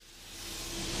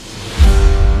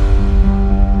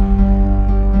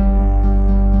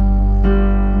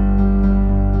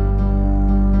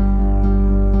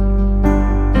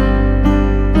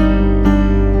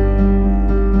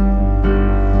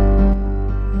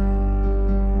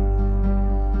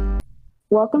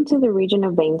Welcome to the region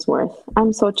of Vainsworth.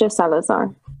 I'm Xochitl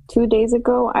Salazar. 2 days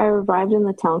ago, I arrived in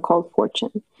the town called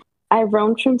Fortune. I've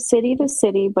roamed from city to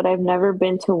city, but I've never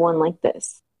been to one like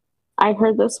this. I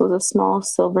heard this was a small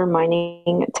silver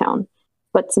mining town,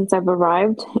 but since I've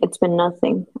arrived, it's been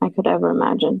nothing I could ever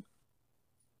imagine.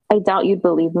 I doubt you'd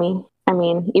believe me. I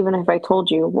mean, even if I told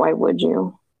you, why would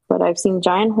you? But I've seen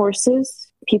giant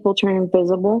horses, people turn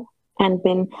invisible, and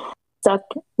been stuck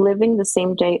living the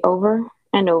same day over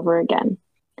and over again.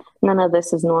 None of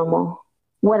this is normal.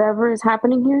 Whatever is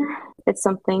happening here, it's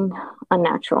something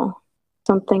unnatural,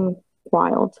 something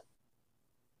wild,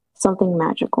 something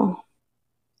magical.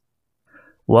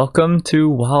 Welcome to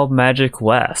Wild Magic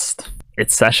West.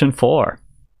 It's session 4.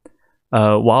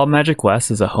 Wild Magic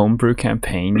West is a homebrew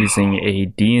campaign using a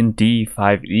D&D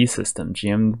 5e system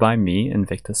GM'd by me,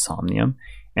 Invictus Somnium,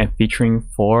 and featuring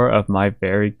 4 of my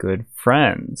very good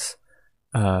friends.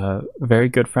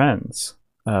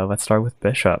 Let's start with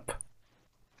Bishop.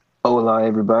 Hola,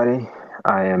 everybody.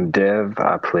 I am Dev.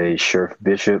 I play Sheriff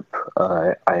Bishop.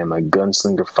 I am a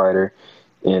gunslinger fighter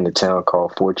in a town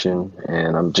called Fortune,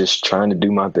 and I'm just trying to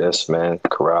do my best, man,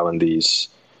 corralling these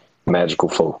magical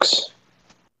folks.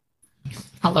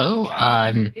 Hello,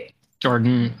 I'm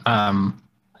Jordan. I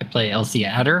play Elsie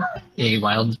Adder, a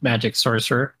wild magic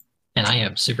sorcerer, and I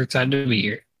am super excited to be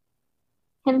here.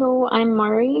 Hello, I'm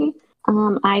Mari.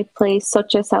 I play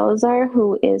Xochitl Salazar,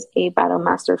 who is a battle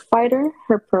master fighter.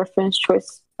 Her preference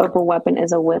choice of a weapon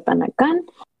is a whip and a gun,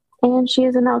 and she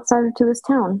is an outsider to this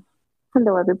town.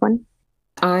 Hello, everyone.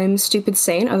 I'm Stupid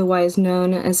Saint, otherwise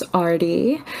known as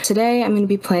Artie. Today I'm going to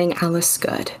be playing Alice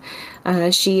Good.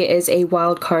 She is a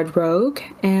wild card rogue,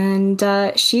 and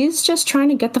she's just trying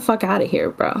to get the fuck out of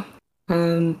here, bro.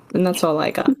 And that's all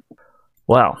I got.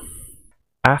 Well,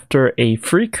 after a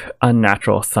freak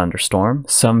unnatural thunderstorm,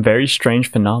 some very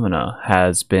strange phenomena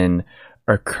has been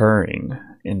occurring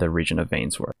in the region of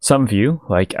Vainsworth. Some of you,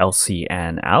 like Elsie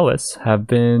and Alice, have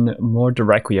been more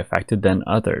directly affected than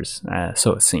others,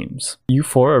 so it seems. You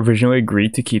 4 originally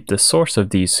agreed to keep the source of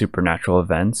these supernatural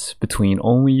events between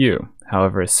only you.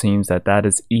 However, it seems that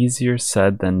is easier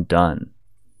said than done.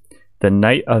 The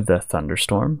night of the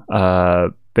thunderstorm,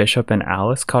 Bishop and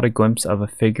Alice caught a glimpse of a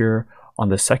figure on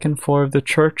the second floor of the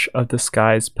Church of the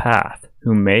Sky's Path,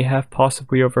 who may have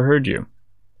possibly overheard you.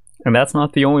 And that's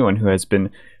not the only one who has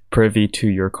been privy to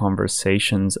your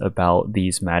conversations about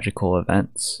these magical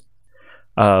events.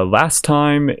 Last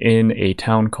time in a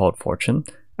town called Fortune,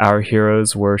 our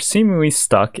heroes were seemingly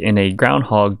stuck in a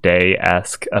Groundhog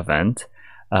Day-esque event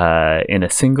in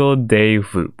a single-day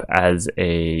loop as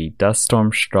a dust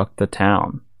storm struck the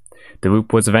town. The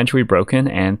loop was eventually broken,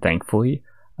 and thankfully,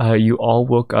 you all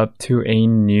woke up to a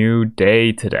new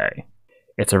day today.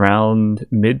 It's around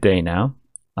midday now,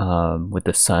 with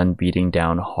the sun beating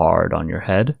down hard on your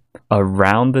head.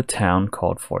 Around the town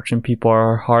called Fortune, people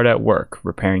are hard at work,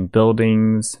 repairing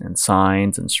buildings and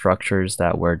signs and structures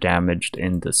that were damaged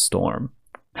in the storm.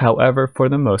 However, for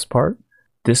the most part,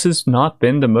 this has not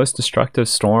been the most destructive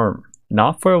storm.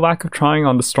 Not for a lack of trying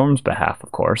on the storm's behalf,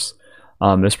 of course.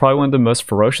 It's probably one of the most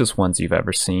ferocious ones you've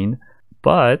ever seen,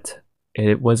 but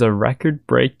it was a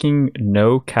record-breaking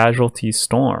no-casualty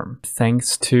storm,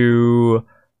 thanks to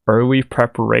early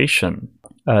preparation.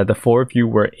 The 4 of you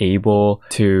were able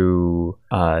to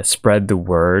spread the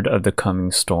word of the coming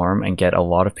storm and get a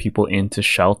lot of people into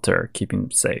shelter, keeping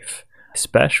them safe.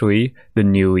 Especially the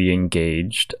newly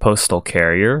engaged postal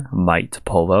carrier, Mike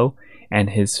Polo, and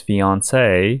his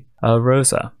fiancée,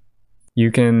 Rosa. You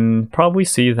can probably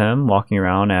see them walking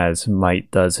around as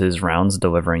Mike does his rounds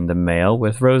delivering the mail,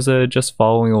 with Rosa just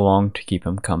following along to keep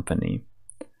him company.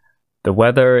 The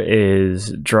weather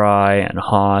is dry and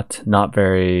hot, not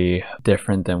very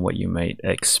different than what you might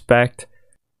expect.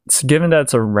 Given that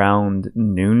it's around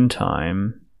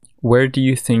noontime, where do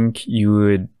you think you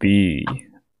would be?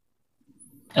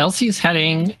 Elsie's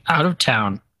heading out of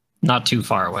town, not too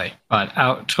far away, but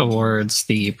out towards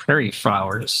the prairie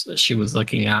flowers that she was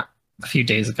looking at a few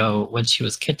days ago when she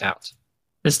was kidnapped.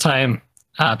 This time,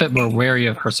 a bit more wary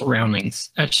of her surroundings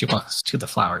as she walks to the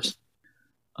flowers.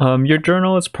 Your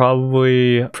journal is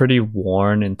probably pretty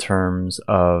worn in terms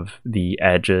of the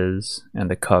edges and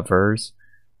the covers.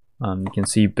 You can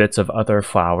see bits of other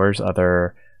flowers,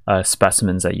 other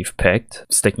specimens that you've picked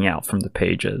sticking out from the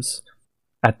pages.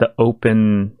 At the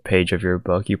open page of your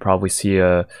book, you probably see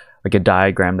a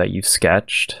diagram that you've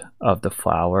sketched of the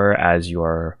flower as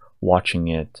you're watching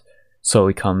it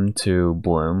slowly come to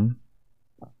bloom.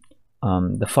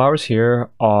 The flowers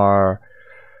here are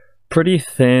pretty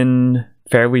thin,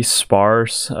 fairly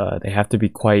sparse. They have to be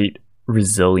quite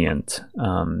resilient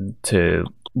to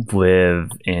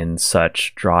live in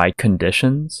such dry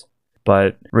conditions.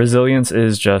 but resilience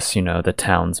is just, the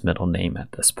town's middle name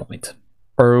at this point.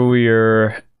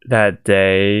 Earlier that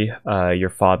day, your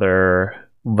father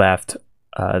left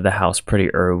the house pretty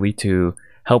early to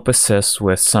help assist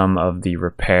with some of the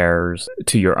repairs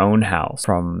to your own house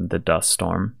from the dust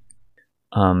storm.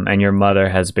 And your mother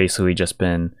has basically just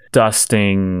been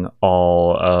dusting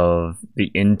all of the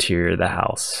interior of the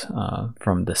house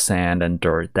from the sand and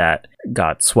dirt that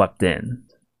got swept in.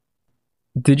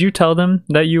 Did you tell them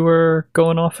that you were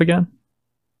going off again?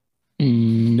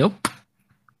 Nope.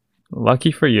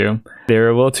 Lucky for you. They were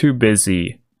a little too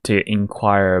busy to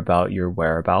inquire about your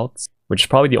whereabouts, which is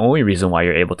probably the only reason why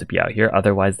you're able to be out here.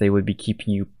 Otherwise, they would be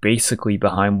keeping you basically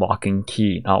behind lock and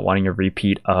key, not wanting a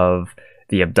repeat of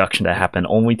the abduction that happened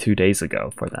only 2 days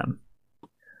ago for them.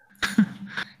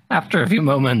 After a few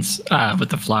moments with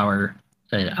the flower,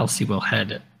 Elsie will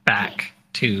head back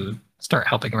to start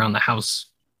helping around the house.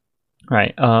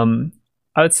 Right. I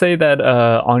would say that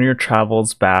on your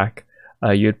travels back,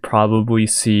 you'd probably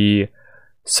see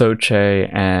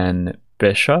Xochitl and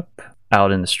Bishop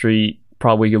out in the street,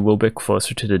 probably a little bit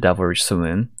closer to the Devilry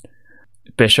Saloon.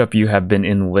 Bishop, you have been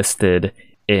enlisted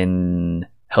in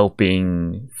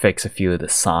helping fix a few of the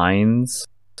signs.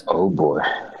 Oh boy,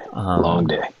 long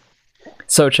day.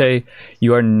 Xochitl,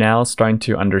 you are now starting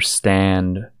to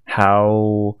understand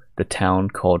how the town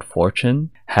called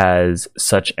Fortune has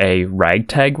such a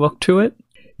ragtag look to it.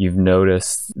 You've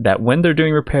noticed that when they're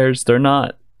doing repairs, they're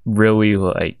not really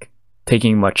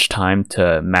taking much time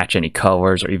to match any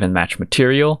colors or even match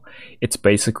material. It's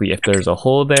basically, if there's a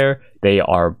hole there, they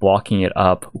are blocking it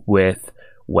up with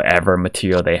whatever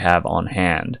material they have on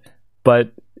hand.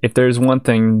 But if there's one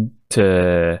thing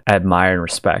to admire and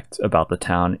respect about the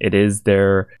town, it is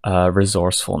their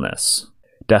resourcefulness.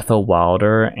 Dethel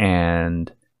Wilder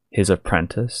and his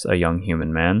apprentice, a young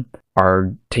human man,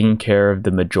 are taking care of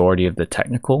the majority of the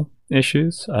technical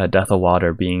issues, Dethel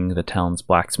Wilder being the town's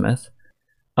blacksmith.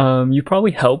 You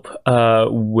probably help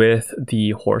with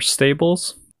the horse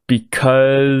stables.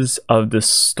 Because of the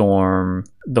storm,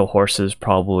 the horses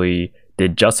probably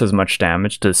did just as much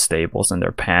damage to the stables in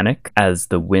their panic as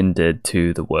the wind did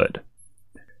to the wood.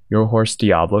 Your horse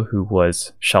Diablo, who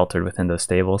was sheltered within those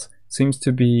stables, seems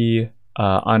to be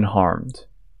unharmed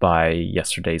by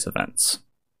yesterday's events.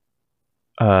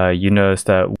 You notice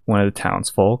that one of the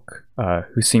townsfolk,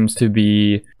 who seems to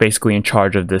be basically in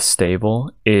charge of this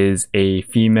stable, is a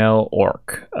female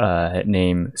orc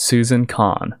named Susan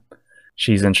Khan.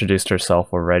 She's introduced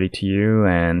herself already to you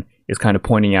and is kind of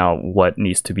pointing out what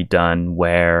needs to be done,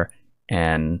 where,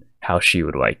 and how she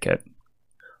would like it.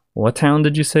 What town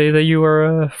did you say that you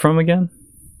were from again?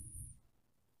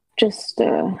 Just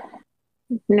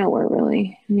nowhere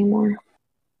really anymore.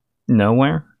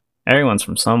 Nowhere? Everyone's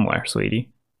from somewhere, sweetie.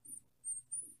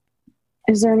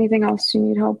 Is there anything else you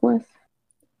need help with?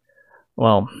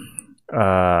 Well,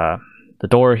 the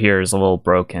door here is a little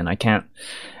broken. I can't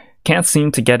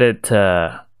seem to get it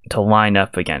to line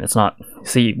up again. It's not.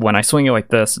 See, when I swing it like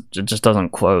this, it just doesn't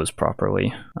close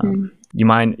properly. You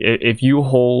mind if you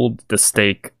hold the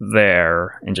stake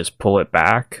there and just pull it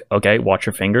back? Okay, watch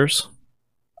your fingers.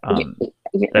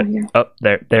 Yeah. Oh,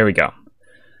 there we go.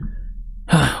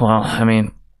 Well, I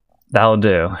mean, that'll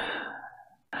do.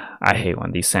 I hate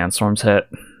when these sandstorms hit.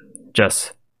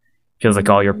 Just feels like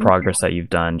all your progress that you've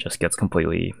done just gets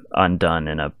completely undone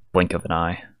in a blink of an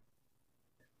eye.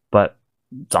 But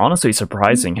it's honestly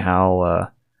surprising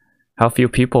how few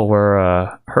people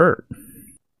were hurt.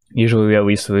 Usually we at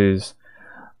least lose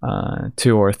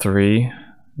 2 or 3.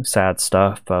 Sad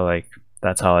stuff, but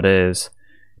that's how it is.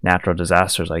 Natural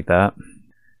disasters like that.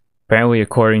 Apparently,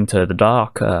 according to the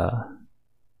doc,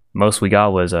 most we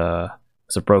got was a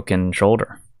broken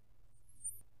shoulder.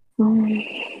 I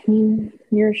mean,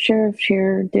 your sheriff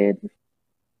here did a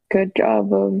good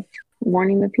job of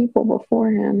warning the people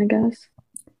beforehand, I guess.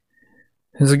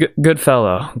 He's a good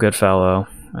fellow. Good fellow.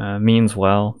 Means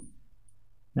well.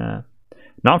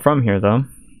 Not from here, though.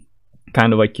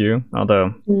 Kind of like you,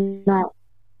 although... No.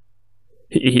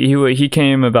 He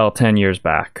came about 10 years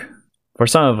back. For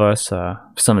some of us,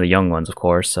 some of the young ones, of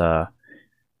course,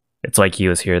 it's like he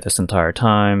was here this entire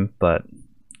time, but,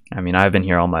 I mean, I've been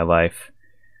here all my life.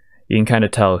 You can kind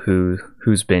of tell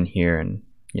who's been here and,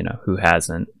 who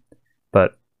hasn't.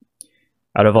 But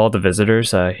out of all the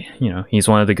visitors, he's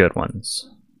one of the good ones.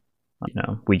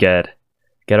 We get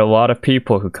a lot of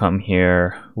people who come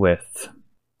here with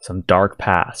some dark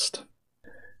past.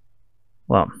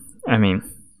 Well, I mean,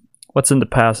 what's in the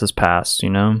past is past,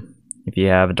 If you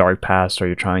have a dark past or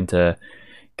you're trying to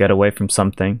get away from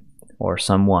something or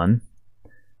someone,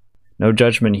 no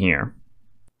judgment here.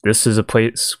 This is a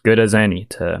place good as any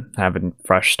to have a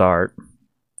fresh start.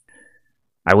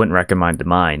 I wouldn't recommend the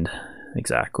mine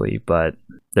exactly, but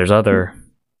there's other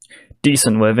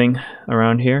decent living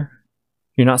around here.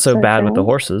 You're not so bad with the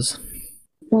horses.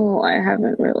 Well, I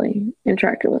haven't really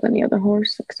interacted with any other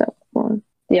horse except for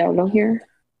the yellow here.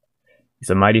 He's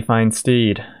a mighty fine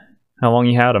steed. How long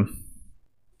you had him?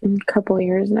 A couple of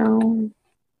years now.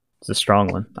 It's a strong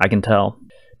one. I can tell.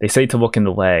 They say to look in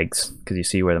the legs because you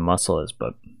see where the muscle is,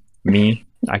 but me,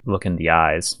 I can look in the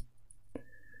eyes.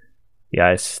 The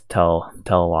eyes tell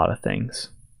a lot of things.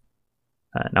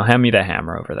 Now hand me that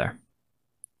hammer over there.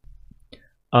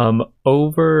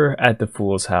 Over at the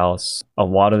Fool's house, a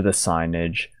lot of the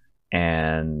signage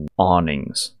and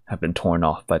awnings have been torn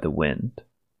off by the wind.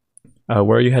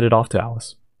 Where are you headed off to,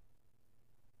 Alice?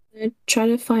 I'm try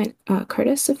to find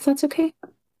Curtis, if that's okay.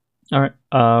 All right.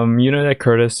 You know that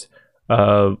Curtis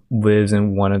lives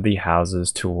in one of the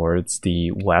houses towards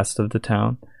the west of the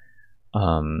town.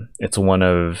 It's one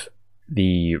of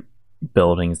the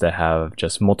buildings that have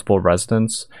just multiple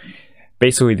residents,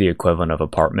 basically the equivalent of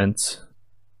apartments.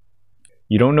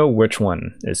 You don't know which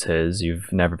one is his.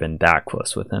 You've never been that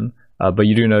close with him, but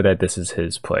you do know that this is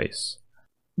his place.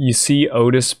 You see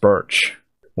Otis Birch,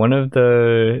 one of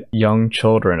the young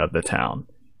children of the town.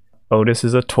 Otis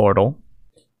is a turtle,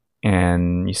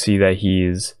 and you see that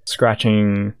he's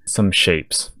scratching some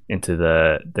shapes into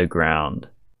the ground.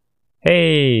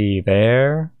 Hey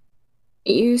there.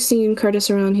 You seen Curtis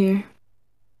around here?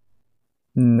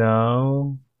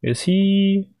 No. Is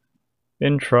he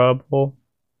in trouble?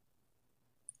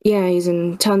 Yeah, he's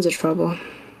in tons of trouble.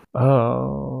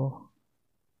 Oh.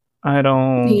 I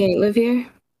don't... He ain't live here?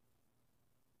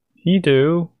 He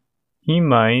do. He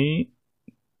might.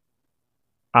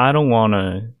 I don't want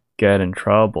to get in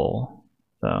trouble,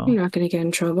 though. You're not gonna get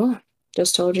in trouble.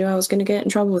 Just told you I was gonna get in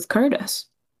trouble with Curtis.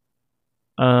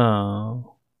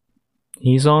 Oh.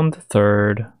 He's on the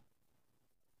third.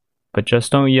 But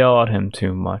just don't yell at him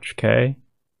too much, okay?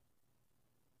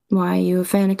 Why, you a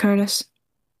fan of Curtis?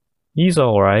 He's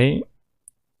alright.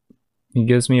 He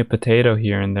gives me a potato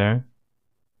here and there.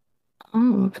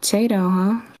 Oh, a potato,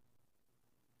 huh?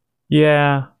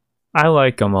 Yeah, I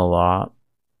like them a lot.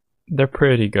 They're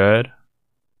pretty good.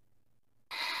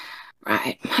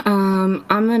 Right. I'm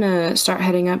gonna start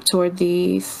heading up toward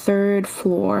the 3rd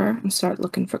floor and start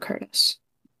looking for Curtis.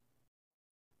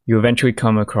 You eventually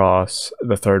come across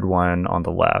the 3rd one on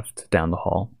the left, down the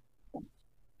hall.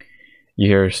 You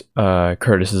hear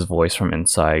Curtis's voice from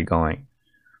inside going,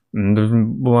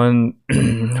 one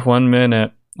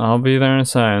minute. I'll be there in a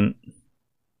second.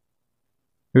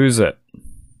 Who's it?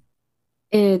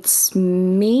 It's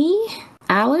me,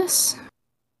 Alice.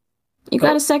 You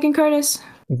got a second, Curtis?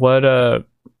 What,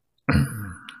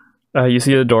 you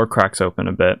see the door cracks open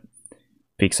a bit.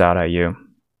 Peeks out at you.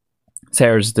 His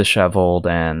hair's disheveled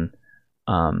and,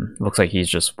 looks like he's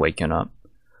just waking up.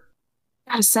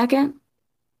 Got a second?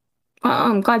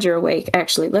 Well, I'm glad you're awake,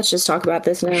 actually. Let's just talk about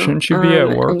this now. Shouldn't you be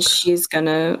at work? And she's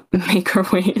gonna make her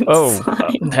way inside.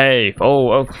 Oh, hey.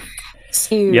 Oh.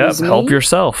 Excuse me? Help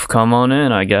yourself. Come on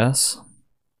in, I guess.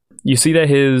 You see that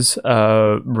his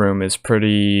room is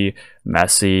pretty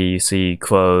messy. You see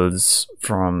clothes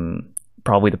from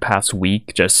probably the past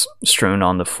week just strewn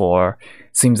on the floor.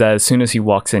 Seems that as soon as he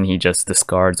walks in, he just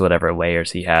discards whatever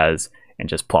layers he has and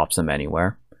just plops them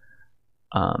anywhere.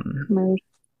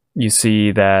 You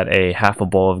see that a half a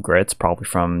bowl of grits, probably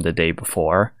from the day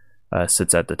before,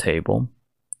 sits at the table.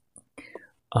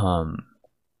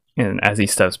 And as he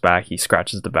steps back, he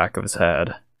scratches the back of his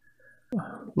head.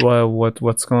 Well,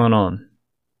 what's going on?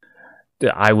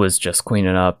 I was just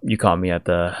cleaning up. You caught me at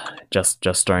the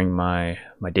just during my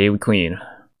daily clean.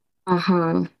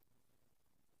 Uh-huh.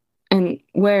 And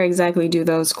where exactly do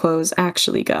those clothes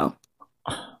actually go?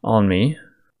 On me.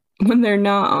 When they're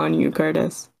not on you,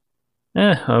 Curtis.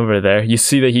 Over there. You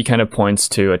see that he kind of points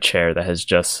to a chair that has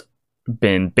just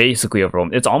been basically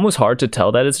overwhelmed. It's almost hard to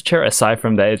tell that it's a chair. Aside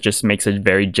from that, it just makes a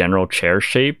very general chair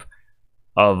shape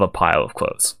of a pile of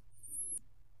clothes.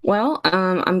 Well,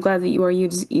 I'm glad that you are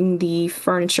using the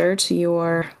furniture to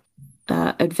your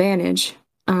advantage.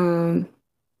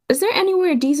 Is there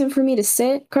anywhere decent for me to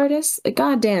sit, Curtis?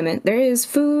 God damn it. There is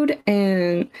food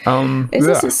and... Is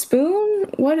this a spoon?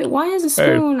 Why is a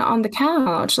spoon on the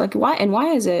couch? Like, why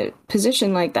is it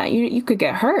positioned like that? You could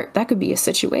get hurt. That could be a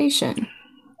situation.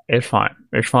 It's fine.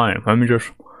 Let me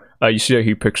just... you see that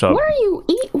he picks up... What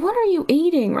are you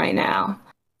eating right now?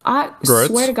 I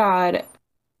swear to God...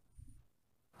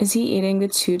 Is he eating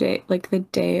the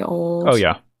day old? Oh,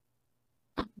 yeah.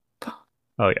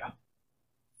 Oh, yeah.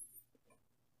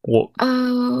 Well,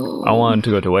 I wanted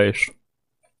to go to waste.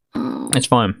 Oh. It's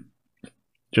fine.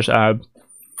 Just add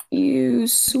You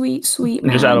sweet, sweet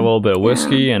man. Just add a little bit of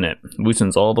whiskey and it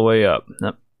loosens all the way up.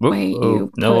 Nope. Wait,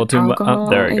 you no, put alcohol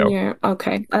there we in go. your...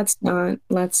 Okay, all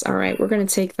right, we're gonna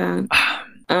take that.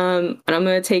 And I'm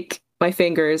gonna take my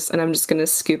fingers and I'm just gonna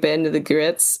scoop it into the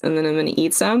grits and then I'm gonna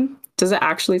eat some. Does it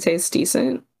actually taste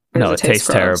decent? No, it tastes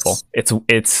terrible.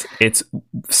 It's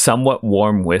somewhat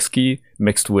warm whiskey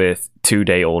mixed with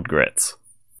 2-day-old grits.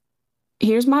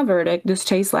 Here's my verdict. This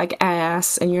tastes like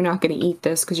ass, and you're not going to eat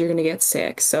this because you're going to get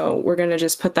sick. So we're going to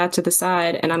just put that to the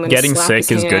side, and I'm going to Getting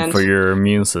sick is good for your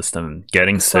immune system.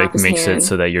 Getting sick makes it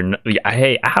so that you're not...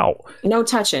 Hey, ow! No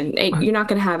touching. Hey, you're not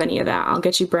going to have any of that. I'll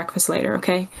get you breakfast later,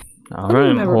 okay? All right,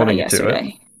 I'm holding you to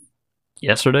it.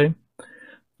 Yesterday?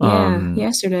 Yeah,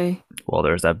 yesterday. Well,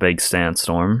 there's that big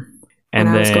sandstorm.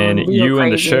 And then you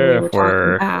and the sheriff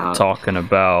were talking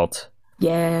about...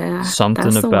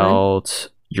 something about...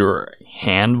 your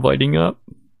hand lighting up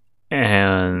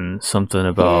and something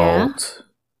about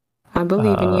I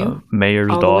believe in you.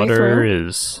 Mayor's daughter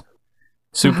is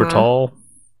super tall.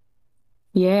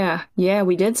 Yeah,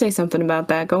 we did say something about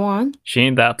that. Go on. She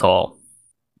ain't that tall.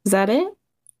 Is that it?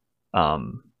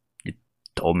 You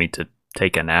told me to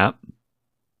take a nap.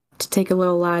 To take a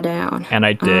little lie down. And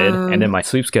I did. And then my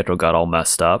sleep schedule got all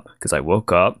messed up because I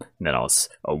woke up and then I was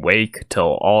awake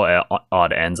till all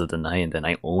odd ends of the night, and then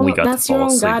I only got to fall asleep.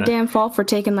 That's your own goddamn fault for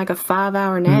taking like a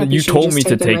 5-hour nap. You told me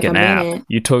to take a nap.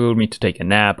 You told me to take a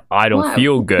nap. I don't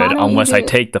feel good unless I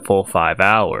take the full 5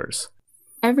 hours.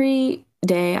 Every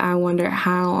day I wonder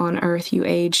how on earth you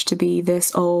aged to be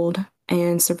this old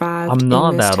and survived. I'm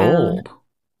not that old.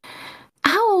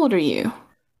 How old are you?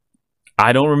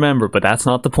 I don't remember, but that's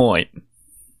not the point.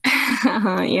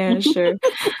 Yeah, sure.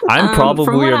 I'm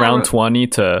probably around 20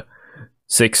 to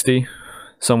 60,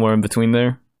 somewhere in between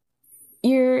there.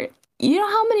 You know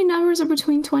how many numbers are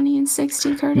between 20 and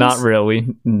 60, Curtis? Not really.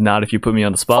 Not if you put me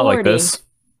on the spot 40. Like this.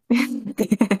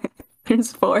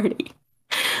 There's 40.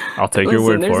 I'll take your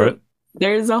word for it.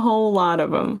 There's a whole lot of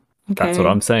them. Okay? That's what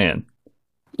I'm saying.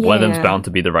 Yeah. One of them's bound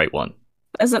to be the right one.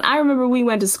 Listen, I remember we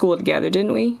went to school together,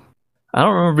 didn't we? I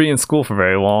don't remember being in school for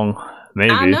very long.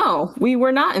 Maybe. I know. We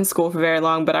were not in school for very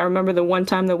long, but I remember the one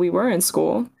time that we were in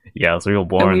school. Yeah, it was real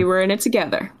boring. And we were in it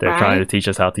together. They're trying to teach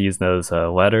us how to use those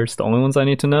letters. The only ones I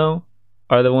need to know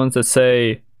are the ones that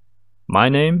say my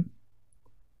name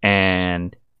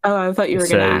and... Oh, I thought you were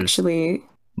going to actually...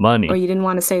 money. Or you didn't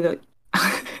want to say the...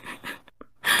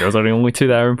 Those are the only two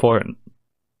that are important.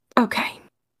 Okay.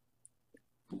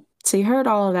 So you heard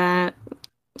all of that.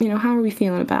 You know, how are we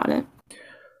feeling about it?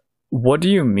 What do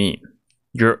you mean?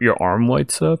 Your arm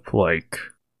lights up like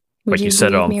you set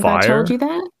it on fire? If I told you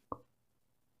that?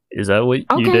 Is that what you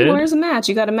did? Okay, where's a match?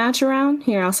 You got a match around?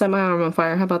 Here, I'll set my arm on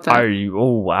fire. How about that? Are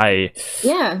you?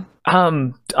 Yeah.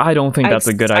 I don't think that's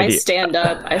a good idea. I stand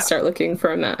up. I start looking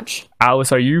for a match.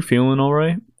 Alice, are you feeling all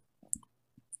right?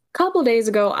 A couple days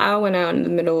ago, I went out in the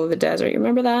middle of the desert. You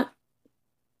remember that?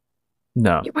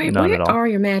 No, not at all. Where are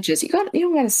your matches? You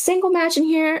don't got a single match in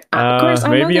here. Chris,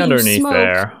 maybe underneath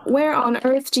there. Where on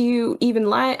earth do you even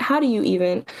light? How do you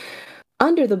even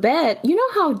under the bed? You know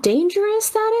how dangerous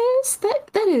that is.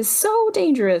 That is so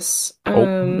dangerous.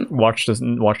 Watch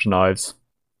the knives.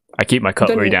 I keep my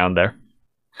cutlery down there.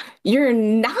 Your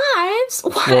knives?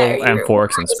 And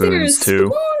forks and spoons too.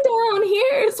 Spoon down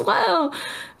here as well,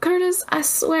 Curtis. I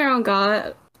swear on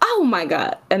God. Oh my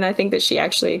God. And I think that she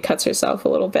actually cuts herself a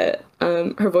little bit.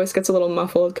 Her voice gets a little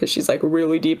muffled because she's like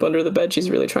really deep under the bed. She's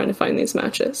really trying to find these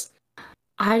matches.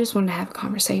 I just wanted to have a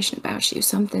conversation about you.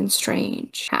 Something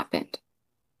strange happened.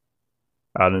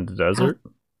 Out in the desert?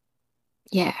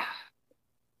 Yeah.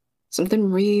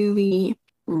 Something really,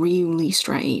 really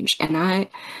strange. And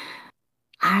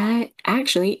I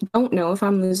actually don't know if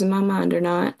I'm losing my mind or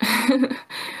not.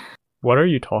 What are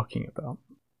you talking about?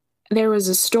 There was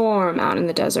a storm out in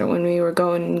the desert when we were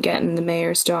going and getting the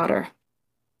mayor's daughter.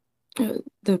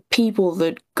 The people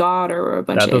that got her were a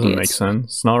bunch of idiots. That doesn't make sense.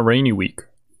 It's not a rainy week.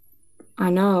 I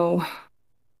know.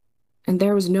 And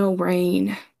there was no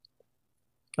rain.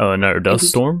 Oh, another dust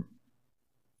storm?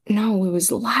 No, it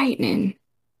was lightning.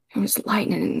 There was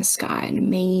lightning in the sky and it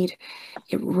made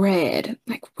it red,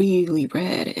 like really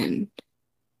red. And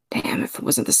damn, if it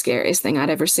wasn't the scariest thing I'd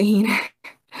ever seen.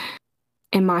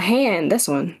 And my hand, this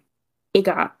one, it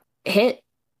got hit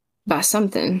by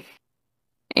something.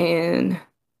 And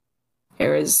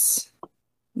there was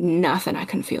nothing. I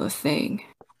couldn't feel a thing.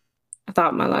 I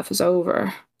thought my life was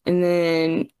over. And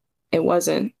then it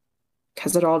wasn't,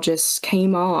 because it all just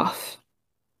came off.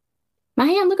 My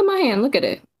hand, look at my hand. Look at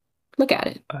it. Look at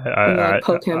it. I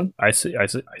poke him. I see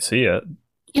it.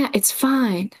 Yeah, it's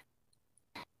fine.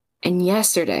 And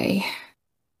yesterday,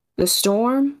 the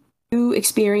storm, You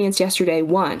experienced yesterday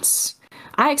once.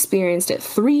 I experienced it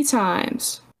 3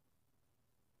 times.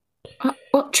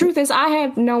 Well, truth is, I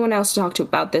have no one else to talk to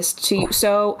about this to you,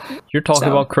 so... You're talking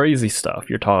about crazy stuff.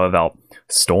 You're talking about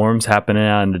storms happening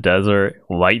out in the desert,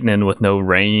 lightning with no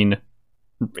rain.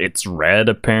 It's red,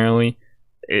 apparently.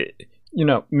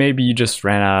 Maybe you just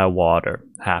ran out of water.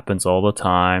 Happens all the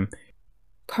time.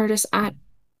 Curtis, I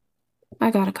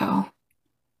gotta go.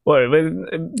 Wait,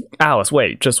 Alice,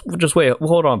 wait. Just wait.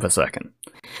 Hold on for a second.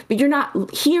 But you're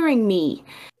not hearing me.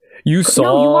 You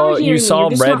saw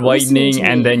red lightning,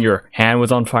 and me. then your hand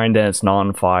was on fire, and then it's not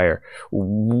on fire.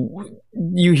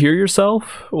 You hear yourself?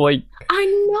 Like, I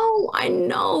know.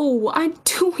 I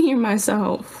do hear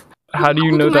myself. How do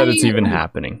you know that it's even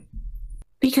happening?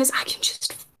 Because I can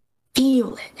just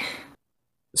feel it.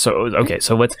 So okay,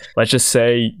 so let's just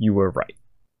say you were right.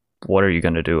 What are you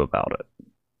gonna do about it?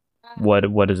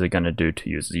 What is it gonna do to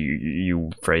you? Is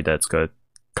you afraid that it's gonna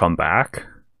come back?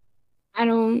 I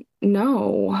don't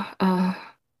know.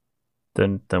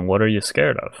 Then what are you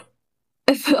scared of?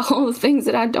 All the things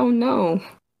that I don't know.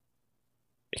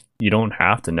 You don't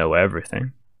have to know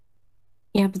everything.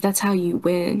 Yeah, but that's how you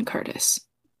win, Curtis.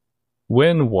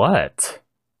 Win what?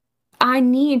 I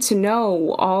need to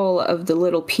know all of the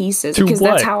little pieces because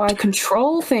that's how I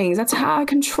control things.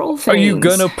 Are you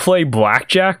gonna play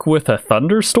blackjack with a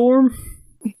thunderstorm?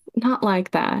 Not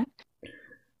like that.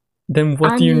 Then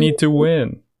what do you need to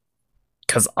win?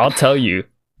 Because I'll tell you,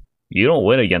 you don't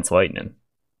win against lightning.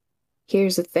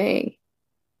 Here's the thing.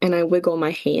 And I wiggle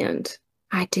my hand.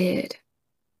 I did.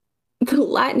 The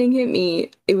lightning hit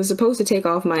me. It was supposed to take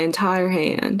off my entire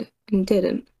hand and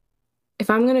didn't. If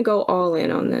I'm going to go all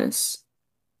in on this.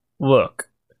 Look,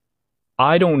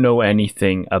 I don't know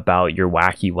anything about your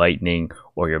wacky lightning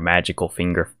or your magical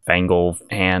fangle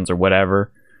hands or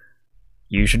whatever.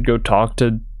 You should go talk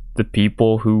to the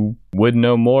people who would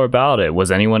know more about it. Was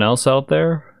anyone else out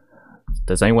there?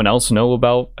 Has anyone else seen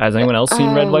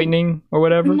red lightning or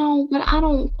whatever? No, but I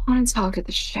don't want to talk to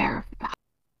the sheriff about it.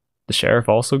 The sheriff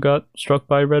also got struck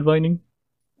by red lightning?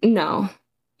 No.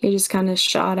 He just kind of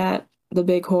shot at the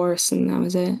big horse and that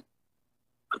was it.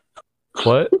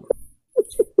 What?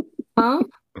 Huh?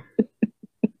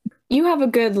 You have a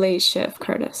good late shift,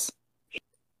 Curtis.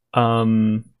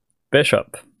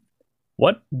 Bishop.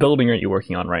 What building are you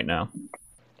working on right now?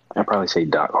 I'd probably say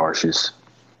Doc Harsh's.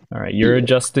 Alright, you're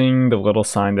adjusting the little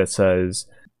sign that says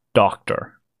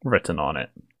Doctor written on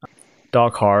it.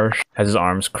 Doc Harsh has his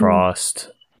arms crossed.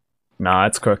 Nah,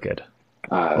 it's crooked.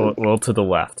 A little to the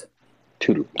left.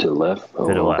 To the left? Oh,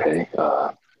 to the left. Okay.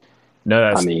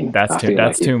 No,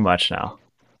 that's too much now.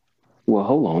 Well,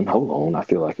 hold on. I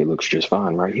feel like it looks just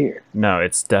fine right here. No,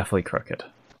 it's definitely crooked.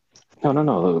 No.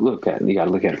 Look at it. You gotta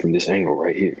look at it from this angle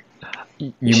right here.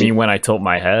 You mean when I tilt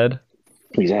my head?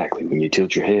 Exactly. When you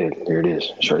tilt your head, there it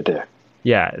is. It's right there.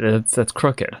 Yeah, that's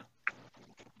crooked.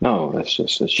 No, that's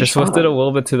just lift it a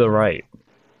little bit to the right.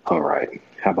 All right.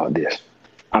 How about this?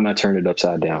 I'm gonna turn it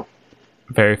upside down.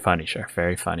 Very funny, Sheriff.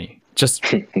 Very funny. Just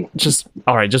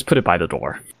all right. Just put it by the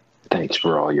door. Thanks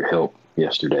for all your help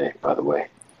yesterday, by the way.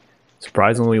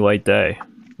 Surprisingly light day.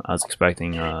 I was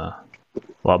expecting a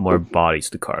lot more bodies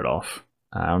to cart off.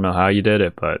 I don't know how you did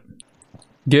it, but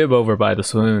Gib over by the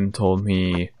saloon told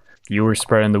me you were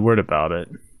spreading the word about it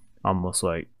almost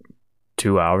like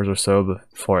 2 hours or so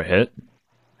before it hit.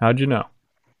 How'd you know?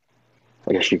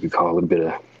 I guess you could call it a bit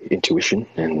of intuition,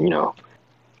 and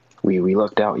we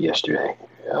lucked out yesterday.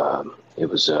 It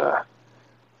was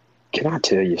can I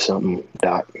tell you something,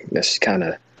 Doc? It's kind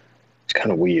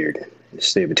of weird.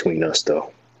 Stay between us,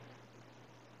 though.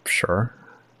 Sure.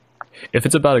 If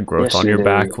it's about a growth on your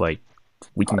back, like,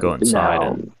 we can go inside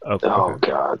and... Oh,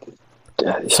 God.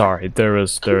 Sorry, there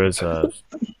is I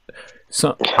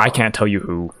can't tell you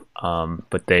who,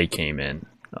 but they came in,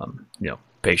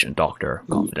 patient doctor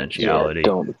confidentiality.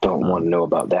 Yeah, don't want to know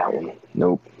about that one.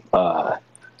 Nope.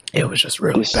 It was just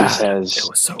really bad. It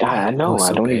was so I know. So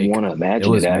I don't big. even want to imagine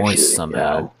it was it actually. Moist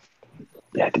somehow.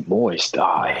 Moist. Oh,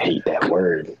 I hate that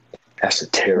word. That's a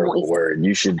terrible word.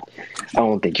 I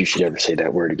don't think you should ever say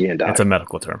that word again, Doc. It's a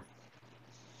medical term.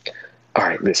 All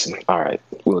right, listen. All right,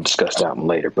 we'll discuss that one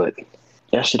later. But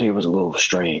yesterday was a little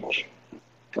strange.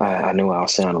 I know I'll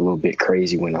sound a little bit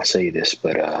crazy when I say this,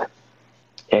 but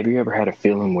have you ever had a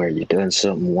feeling where you've done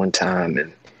something one time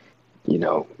and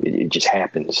it just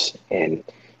happens and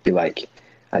you're like,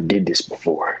 I did this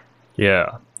before?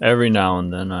 Yeah, every now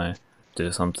and then I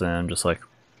do something. I'm just like,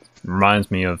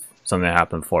 reminds me of something that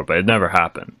happened before, but it never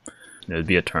happened. It'd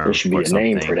be a term. There should be a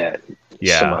name for that.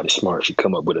 Yeah, somebody smart should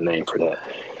come up with a name for that.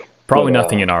 Probably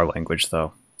nothing in our language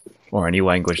though, or any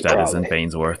language that isn't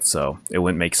Bainsworth. So it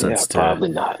wouldn't make sense to probably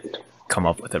not come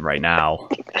up with it right now.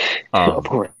 Of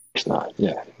course not.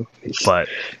 Yeah, But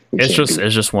it's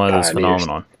just one of those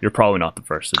phenomenon. You're probably not the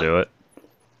first to do it.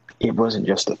 It wasn't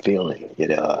just a feeling.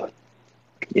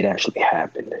 It actually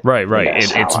happened. Right.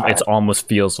 It almost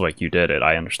feels like you did it.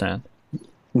 I understand.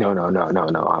 No.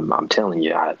 I'm telling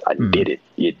you, I did it.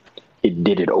 It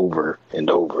did it over and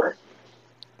over.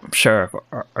 Sheriff,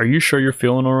 are you sure you're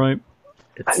feeling all right?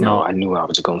 I know. I knew I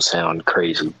was gonna sound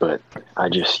crazy, but I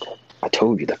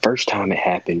told you the first time it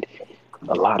happened,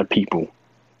 a lot of people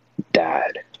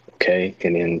died. Okay,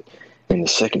 and then the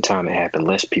second time it happened,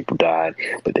 less people died,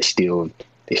 but they still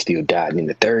died. And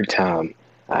the third time,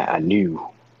 I knew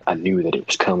that it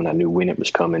was coming. I knew when it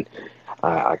was coming.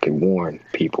 I could warn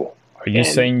people. Are you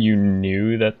saying you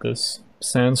knew that this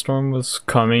sandstorm was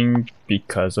coming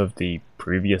because of the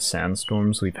previous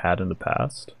sandstorms we've had in the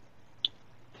past?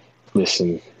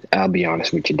 Listen, I'll be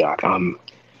honest with you, Doc. I'm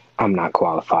not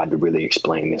qualified to really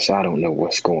explain this. I don't know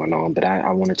what's going on, but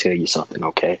I want to tell you something,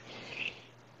 okay?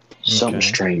 Something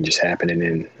strange is happening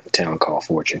in a town called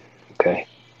Fortune, okay?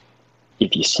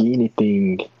 If you see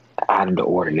anything out of the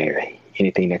ordinary,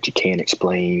 anything that you can't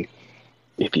explain,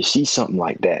 if you see something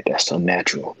like that, that's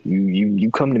unnatural, you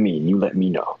come to me and you let me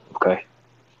know, okay?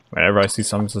 Whenever I see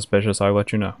something suspicious, I'll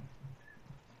let you know.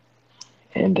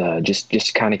 And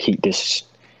just kind of keep this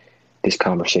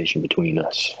conversation between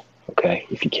us, okay?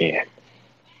 If you can.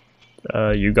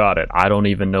 You got it. I don't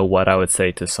even know what I would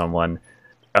say to someone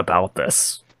about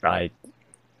this.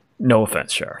 No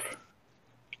offense, Sheriff.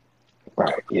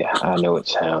 Right, yeah, I know it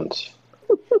sounds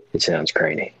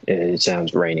crazy. It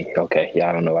sounds rainy. Okay, yeah,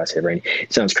 I don't know why I said rainy.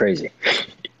 It sounds crazy.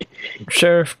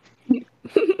 Sheriff,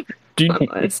 do you...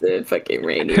 I said fucking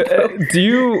rainy. Do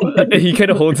you... He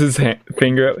kind of holds his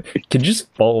finger up. Can you just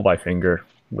follow my finger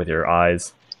with your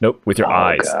eyes? Nope, with your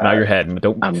eyes, God. not your head.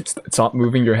 Don't stop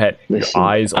moving your head. Listen, your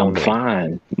eyes I'm only.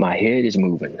 fine. My head is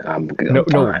moving. I'm good. No,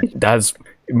 fine. that's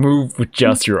move with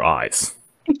just your eyes.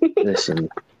 Listen,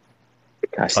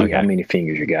 I see how many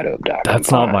fingers you got up, Doc. That's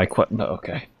not my question. No,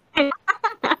 okay.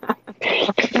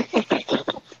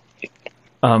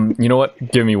 You know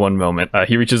what? Give me one moment.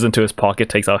 He reaches into his pocket,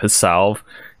 takes out his salve,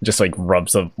 just like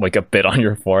rubs a bit on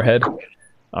your forehead.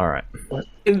 All right.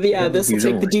 Yeah, this will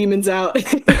take the demons out.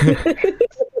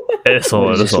 This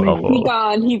will help. Be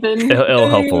gone, heathen. It'll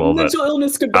help a little bit. Mental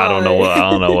illness, goodbye. I don't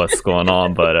know what's going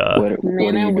on, but what I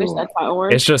wish doing? that's how it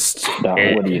works. it's just Doc,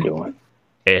 what are you doing?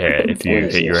 if you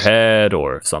hit your head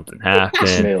or if something happened.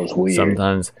 It smells weird.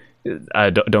 Sometimes I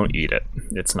don't eat it.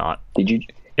 It's not.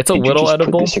 It's a Did you little just put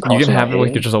edible. this You across can my have it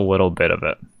like head? just a little bit of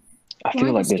it. I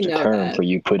feel like there's a term that? for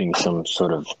you putting some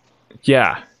sort of.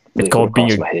 Yeah, it's liquid called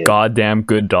being across my a head. goddamn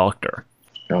good doctor.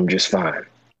 I'm just fine.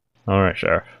 All right,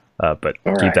 Sheriff. But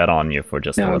All keep right. that on you for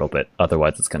just a Now- little bit.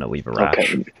 Otherwise, it's gonna leave a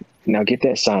rash. Okay, now get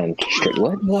that sign straight.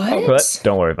 What? What? But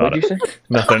don't worry about What'd you it. say?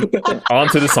 Nothing. On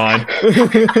to the sign.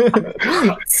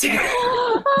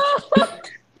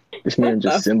 This man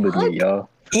just symboled me, y'all.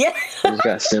 Yeah, He just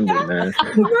got symboled, man.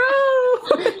 bro.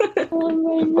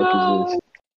 Oh my What god. is this?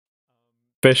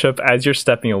 Bishop, as you're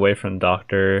stepping away from the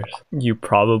doctor, you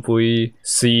probably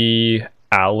see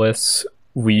Alice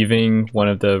leaving one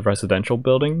of the residential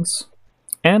buildings.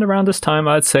 And around this time,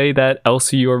 I'd say that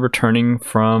Elsie, you are returning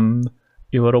from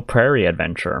your little prairie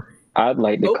adventure. I'd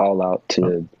like to call out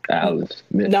to Alice.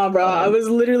 Nah, bro, I was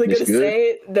literally Miss gonna Good?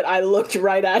 say that I looked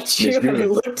right at you Miss and I Good.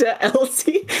 looked at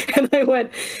Elsie and I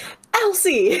went,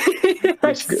 Elsie! I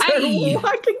Miss Good. started Hey.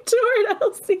 walking toward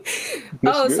Elsie.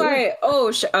 Miss Oh, Good? sorry.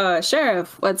 Oh,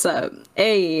 Sheriff, what's up?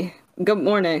 Hey, good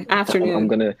morning, afternoon. I'm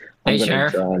gonna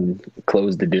Sheriff. try and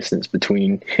close the distance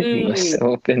between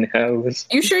myself and Alice.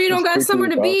 You sure you don't as got quickly somewhere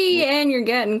as to be possible. and you're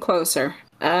getting closer?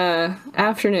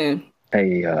 Afternoon.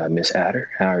 Hey, Miss Adder,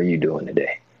 how are you doing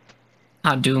today?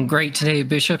 I'm doing great today,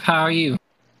 Bishop. How are you?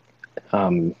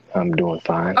 I'm doing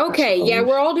fine. I Okay, yeah, suppose.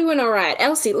 we're all doing all right.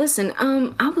 Elsie, listen,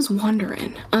 I was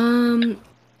wondering,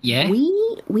 Yeah?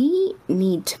 we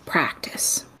need to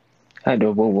practice. I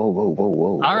do.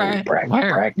 Whoa. All right.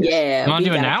 Where? Practice. Yeah. You wanna we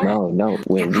do it gotta now? No.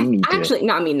 We need to. Actually,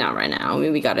 no, I mean not right now. I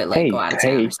mean we gotta like go out of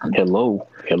town Hey, or something.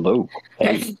 hello.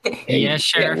 Hey, Yeah,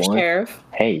 Sheriff. everyone. Sheriff.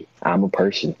 Hey, I'm a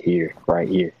person here, right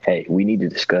here. Hey, we need to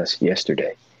discuss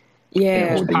yesterday.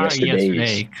 Yeah. The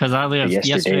Yesterday, because I lived yesterday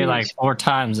yesterdays. like 4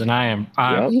 times, and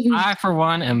I for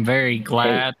one am very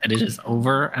glad that it is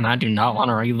over, and I do not want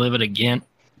to relive it again.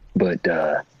 But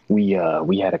we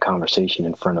had a conversation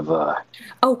in front of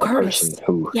Oh, a Curtis. person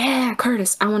who Yeah,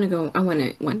 Curtis. I want to go. I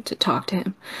want to talk to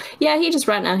him. Yeah, he just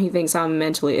right now he thinks I'm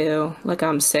mentally ill, like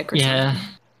I'm sick or Yeah. something.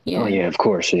 Yeah. Oh yeah, of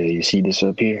course. You see this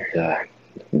up here?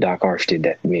 Doc Arch did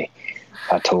that to me.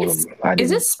 I told him I didn't.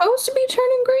 Is it supposed to be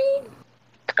turning green?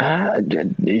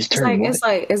 These turn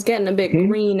It's getting a bit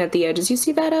green at the edges. You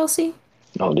see that, Elsie?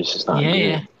 Oh, this is not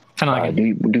Yeah, good. kind of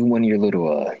like do one of your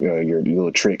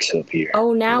little tricks up here.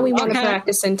 Oh, now we want to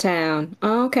practice in town.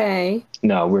 Okay.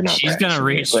 No, we're not. She's gonna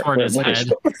reach toward his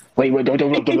head. Wait, don't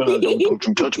you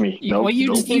touch me. No, well, you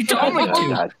told me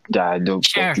to. Don't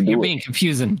Sheriff, you do you're it. being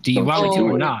confusing. Do you want me to do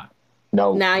or it. not?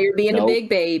 No. Now you're being a No. big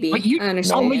baby. But you I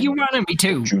understand. told me you wanted me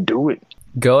to. Don't you do it.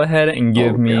 Go ahead and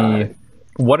give me... God.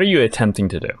 What are you attempting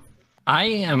to do? I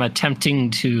am attempting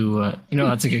to.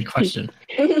 That's a good question.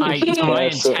 My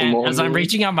intent, as I'm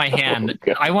reaching out my hand,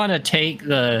 I want to take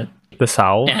the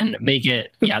salve? and make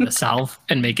it, the salve,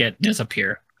 and make it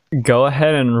disappear. Go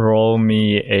ahead and roll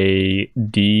me a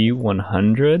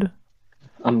D100.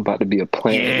 I'm about to be a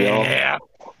plant, Yeah,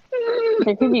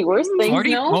 There could be worse things,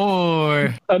 no?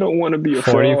 44. I don't want to be a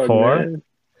 44? frog, man.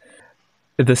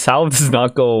 The salve does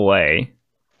not go away.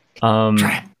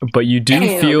 But you do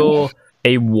Damn. feel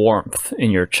a warmth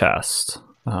in your chest.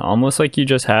 Almost like you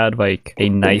just had like a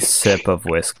nice sip of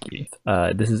whiskey.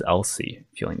 This is Elsie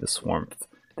feeling this warmth.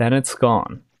 Then it's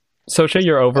gone. Xochitl,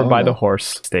 you're over by the horse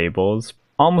stables,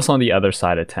 almost on the other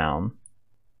side of town.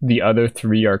 The other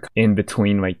three are in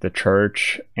between like the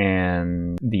church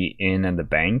and the inn and the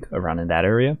bank, around in that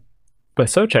area. But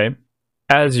Xochitl,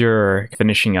 as you're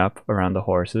finishing up around the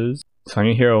horses, so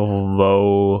you hear a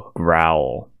low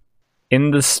growl.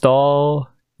 In the stall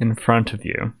in front of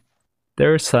you,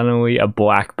 there's suddenly a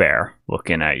black bear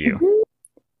looking at you.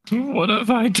 What have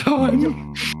I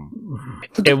done?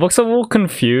 It looks a little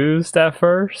confused at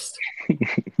first,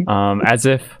 as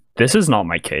if this is not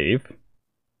my cave.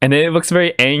 And then it looks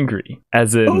very angry,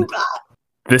 as in,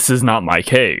 this is not my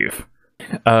cave.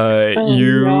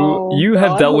 You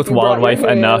have dealt with wildlife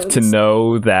enough to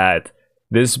know that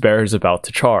this bear is about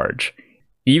to charge.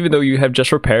 Even though you have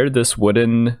just repaired this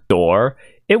wooden door,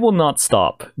 it will not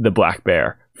stop the black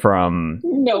bear from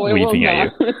leaping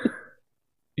at you.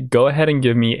 Go ahead and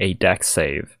give me a dex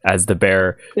save as the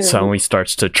bear suddenly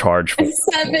starts to charge.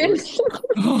 7.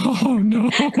 Oh no!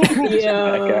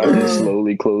 I just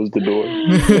slowly close the door.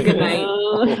 Good night.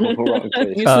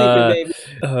 You sleeping,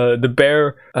 baby. The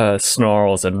bear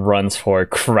snarls and runs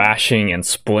forward, crashing and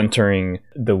splintering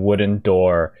the wooden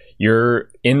door. You're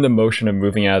in the motion of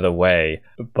moving out of the way,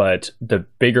 but the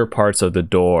bigger parts of the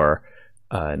door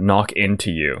knock into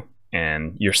you,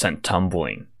 and you're sent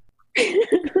tumbling.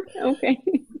 Okay.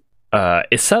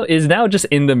 Is now just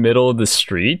in the middle of the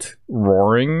street,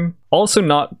 roaring. Also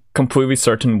not completely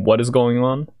certain what is going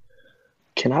on.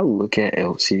 Can I look at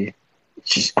Elsie?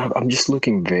 I'm just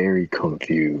looking very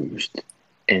confused.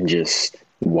 And just,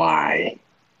 why?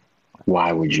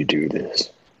 Why would you do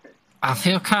this? I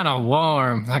feel kind of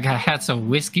warm, like I had some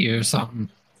whiskey or something.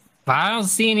 But I don't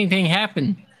see anything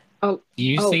happen. Oh, Do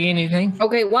you see anything?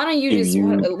 okay. Why don't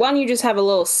you just have a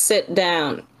little sit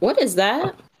down? What is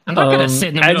that? I'm not gonna sit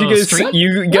in the middle of the street.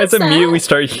 You guys What's that? immediately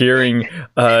start hearing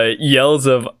yells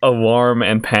of alarm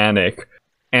and panic,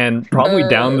 and probably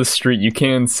down the street you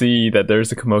can see that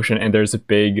there's a commotion and there's a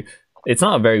big. It's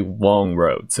not a very long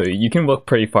road, so you can look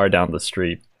pretty far down the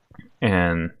street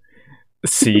and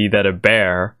see that a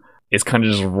bear is kind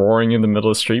of just roaring in the middle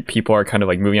of the street. People are kind of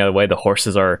like moving out of the way. The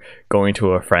horses are going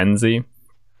to a frenzy.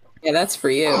 Yeah, that's for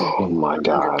you. Oh my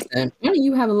God. Why don't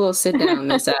you have a little sit down,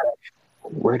 Miss Adams?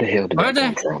 Where the hell did that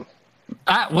come from?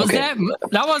 That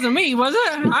wasn't me, was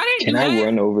it? I didn't. Can I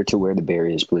run over to where the bear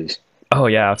is, please? Oh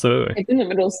yeah, absolutely. It's in the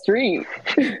middle of the street.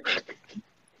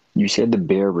 You said the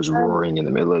bear was roaring in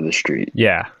the middle of the street.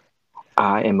 Yeah.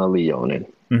 I am a Leonin.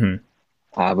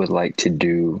 Mm-hmm. I would like to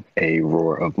do a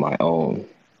roar of my own.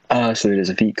 So there's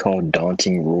a feat called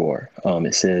Daunting Roar.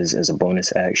 It says, as a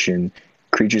bonus action,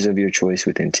 creatures of your choice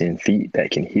within 10 feet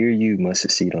that can hear you must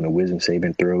succeed on a wisdom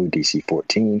saving throw, DC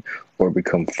 14, or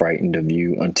become frightened of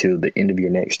you until the end of your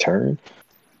next turn.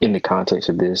 In the context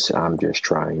of this, I'm just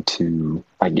trying to,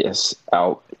 I guess,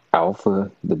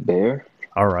 alpha the bear.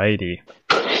 Alrighty.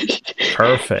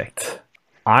 Perfect.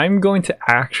 I'm going to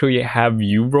actually have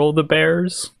you roll the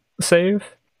bear's save.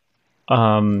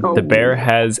 The bear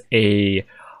has a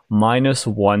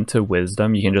 -1 to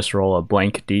wisdom. You can just roll a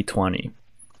blank d20.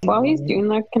 While he's doing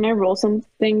that, can I roll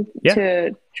something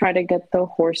to try to get the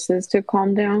horses to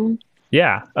calm down?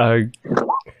 Yeah. My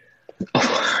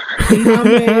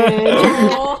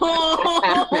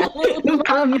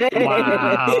man.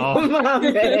 Wow. My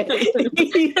man.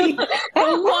 The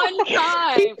one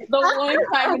time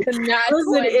with the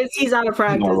Listen, he's out of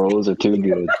practice. My rolls are too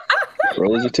good.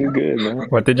 Rolls are too good, man.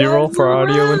 What did you roll for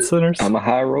audio listeners? I'm a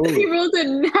high roller. He rolled a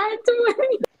nat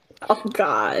 20. Oh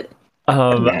God.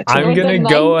 I'm gonna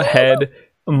go ahead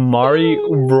Mari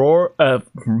roar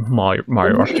Mario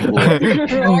Mari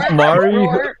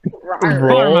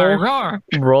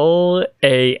roll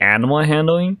a animal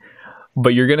handling, but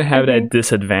you're gonna have it at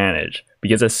disadvantage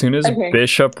because as soon as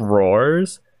Bishop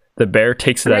roars, the bear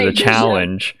takes it as a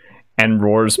challenge and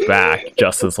roars back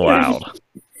just as loud.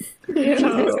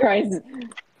 Jesus Christ.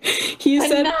 He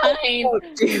said, "Oh,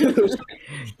 dude."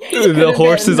 The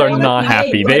horses are not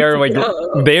happy. They are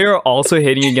they are also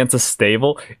hitting against a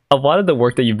stable. A lot of the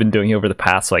work that you've been doing over the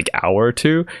past hour or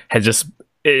two is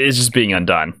just being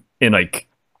undone in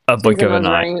a blink of an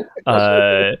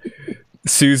eye.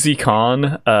 Susie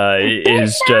Khan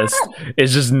is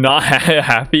just not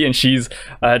happy, and she's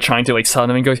trying to sell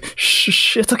them and goes,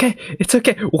 shh, it's okay.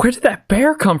 Where did that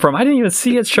bear come from? I didn't even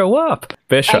see it show up.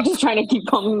 Bishop, I'm just trying to keep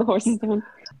calming the horses down.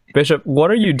 Bishop, what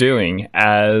are you doing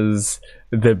as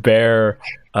the bear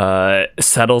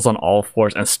settles on all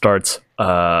fours and starts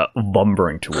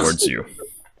lumbering towards you?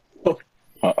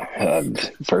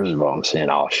 First of all, I'm saying,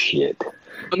 oh shit.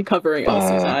 I'm covering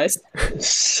Elsie's eyes.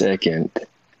 Second,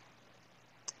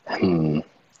 I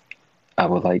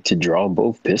would like to draw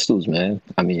both pistols, man.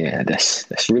 I mean,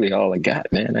 that's really all I got,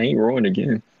 man. I ain't rolling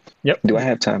again. Yep. Do I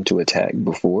have time to attack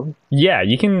before? Yeah,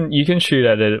 you can shoot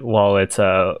at it while it's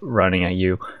running at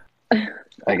you.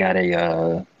 I got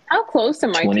a how close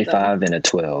am I 25 and a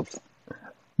 12.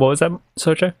 What was that,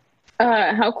 Xochitl?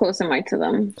 How close am I to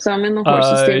them? So I'm in the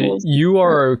horses stables. You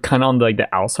are kind of on the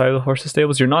outside of the horses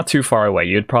stables. You're not too far away.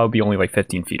 You'd probably be only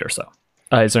 15 feet or so.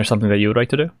 Is there something that you would like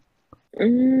to do?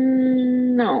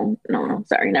 No.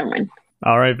 Sorry, never mind.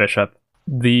 All right, Bishop.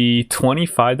 The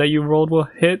 25 that you rolled will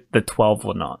hit. The 12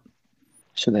 will not.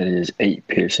 So that is 8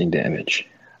 piercing damage.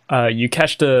 You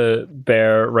catch the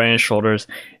bear right in his shoulders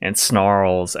and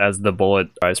snarls as the bullet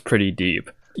is pretty deep.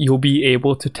 You'll be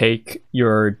able to take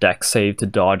your dex save to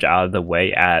dodge out of the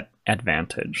way at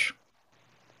advantage.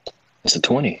 It's a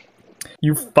 20.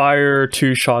 You fire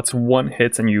 2 shots, 1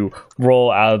 hits, and you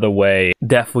roll out of the way,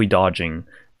 deftly dodging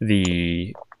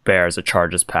the bear as it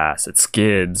charges past. It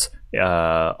skids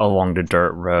along the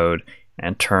dirt road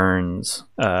and turns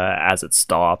as it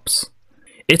stops.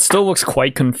 It still looks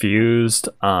quite confused.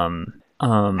 How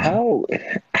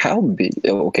big?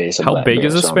 Okay, so how big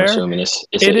is this bear?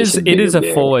 It is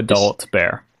a full adult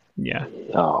bear. Yeah.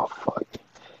 Oh fuck.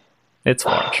 It's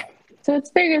large. So it's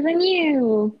bigger than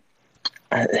you.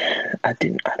 I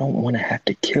don't want to have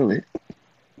to kill it.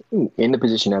 In the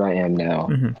position that I am now,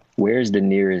 where's the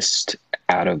nearest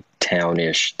out of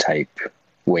townish type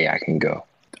way I can go?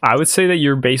 I would say that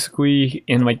you're basically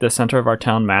in the center of our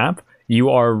town map. You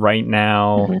are right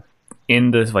now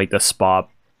in the the spot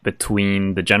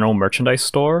between the general merchandise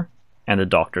store and the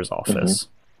doctor's office.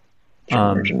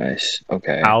 Merchandise.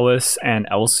 Okay. Alice and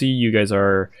Elsie, you guys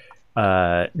are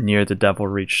near the Devil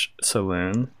Reach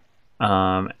Saloon.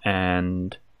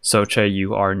 And Xochitl,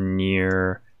 you are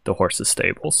near the horses'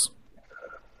 stables.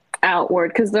 Outward,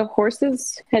 because the horse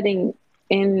is heading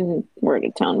inward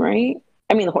of town, right?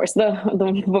 I mean,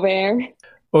 the bear.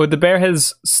 Oh, the bear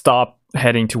has stopped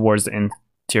heading towards the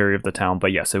interior of the town,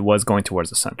 but yes, it was going towards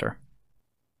the center.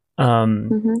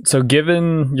 So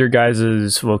given your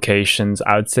guys' locations,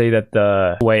 I would say that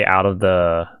the way out of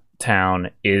the town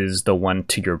is the one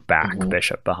to your back,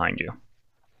 Bishop, behind you.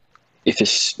 If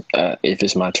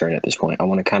it's my turn at this point, I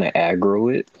want to kind of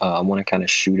aggro it. I want to kind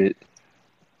of shoot it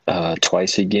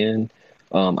twice again.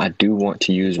 I do want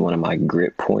to use one of my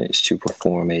grit points to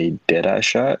perform a Deadeye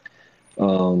shot.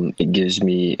 It gives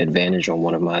me advantage on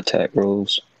one of my attack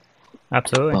rolls.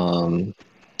 Absolutely.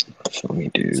 So let me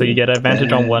do. So you get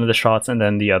advantage on one of the shots, and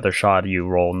then the other shot you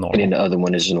roll normal. And then the other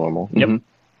one is normal. Yep,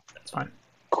 that's fine.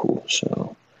 Cool.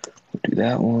 So we'll do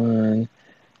that one.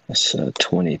 That's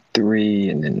 23,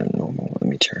 and then the normal one. Let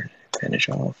me turn advantage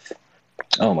off.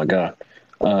 Oh my god.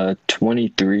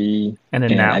 23, and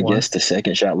I guess the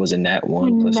second shot was a nat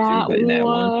 1 plus 2, but nat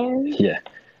 1. Yeah.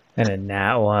 And a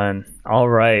nat 1. All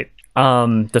right.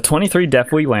 The 23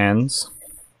 definitely lands.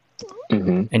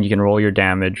 And you can roll your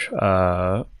damage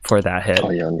for that hit. Oh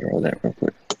yeah, let me roll that real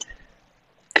quick.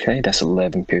 Okay, that's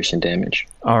 11 piercing damage.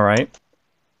 All right.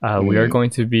 We are going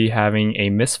to be having a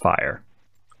misfire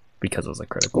because it was a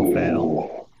critical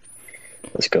fail.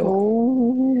 Let's go.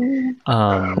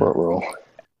 Roll.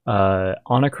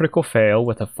 On a critical fail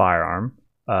with a firearm,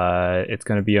 it's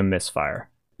going to be a misfire.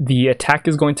 The attack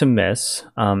is going to miss,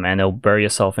 and it'll bury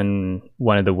itself in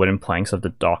one of the wooden planks of the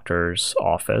doctor's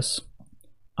office.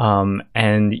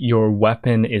 And your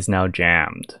weapon is now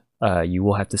jammed. You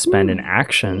will have to spend an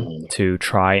action to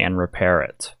try and repair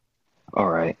it. All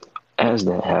right. As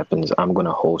that happens, I'm going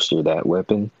to holster that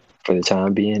weapon for the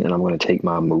time being, and I'm going to take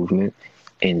my movement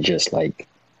and just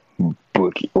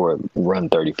book or run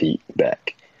 30 feet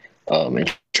back,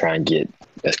 and try and get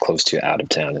as close to out of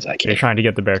town as I can. You're trying to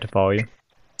get the bear to follow you?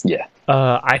 Yeah.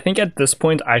 I think at this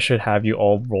point I should have you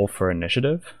all roll for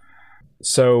initiative.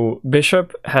 So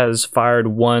Bishop has fired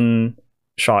one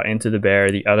shot into the bear,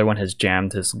 the other one has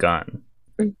jammed his gun.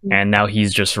 Mhm. And now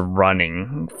he's just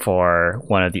running for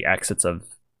one of the exits of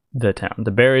the town.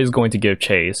 The bear is going to give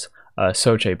chase.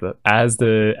 Xochitl, but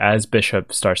as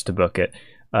Bishop starts to book it,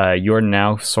 you're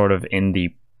now sort of in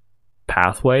the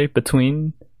pathway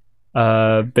between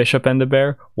Bishop and the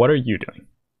bear. What are you doing?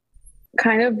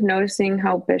 Kind of noticing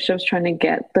how Bishop's trying to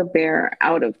get the bear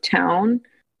out of town.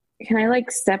 Can I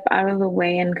like step out of the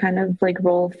way and kind of like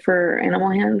roll for animal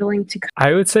handling to?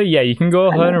 I would say, yeah, you can go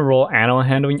ahead and roll animal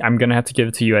handling. I'm gonna have to give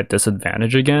it to you at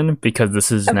disadvantage again because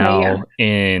this is now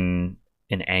in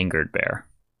an angered bear.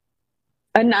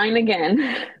 A 9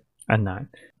 again. A 9.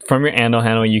 From your animal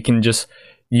handling, you can just,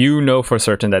 you know for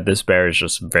certain that this bear is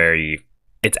just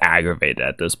it's aggravated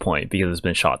at this point because it's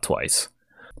been shot twice.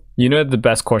 You know the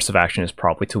best course of action is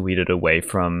probably to lead it away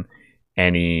from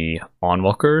any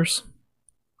onlookers.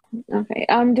 Okay.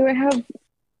 Do I have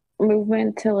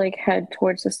movement to like head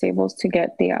towards the stables to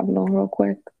get Diablo real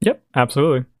quick? Yep,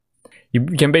 absolutely. You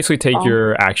can basically take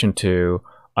your action to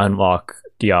unlock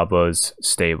Diablo's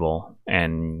stable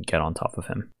and get on top of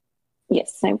him.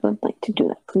 Yes, I would like to do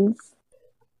that, please.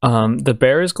 The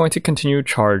bear is going to continue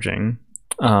charging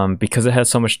because it has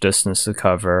so much distance to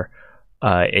cover.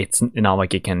 It's not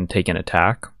like it can take an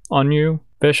attack on you,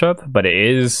 Bishop, but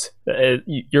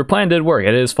your plan did work.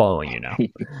 It is following you now.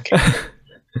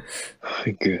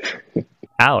 Good.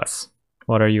 Alice,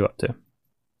 what are you up to?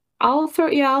 I'll throw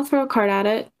a card at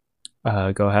it.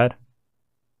 Go ahead.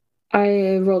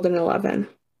 I rolled an 11.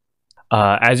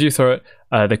 As you throw it,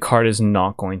 the card is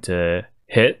not going to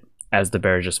hit as the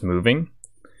bear is just moving.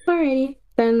 Alrighty,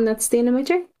 then that's the end of my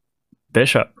turn.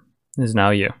 Bishop, it is now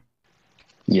you.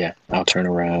 Yeah, I'll turn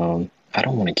around. I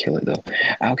don't want to kill it though.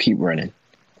 I'll keep running.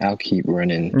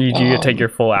 You take your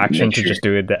full action to just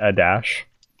do a dash?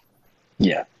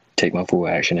 Yeah, take my full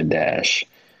action and dash.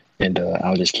 And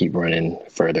I'll just keep running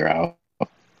further out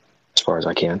as far as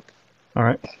I can. All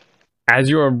right. As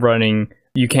you are running,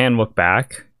 you can look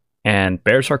back, and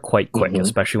bears are quite quick,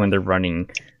 especially when they're running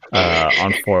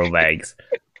on 4 legs.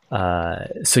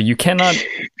 So you cannot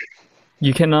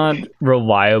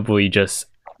reliably just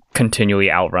continually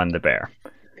outrun the bear.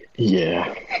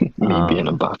 Yeah, me being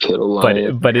a bipedal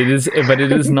lion. But it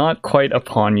is not quite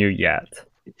upon you yet.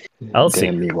 Elsie,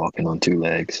 damn me walking on 2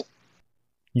 legs.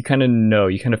 You kind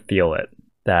of feel it,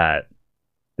 that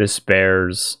this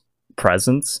bear's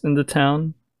presence in the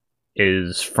town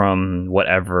is from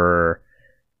whatever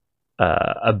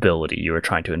ability you were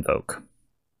trying to invoke.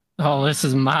 Oh, this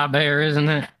is my bear, isn't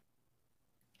it?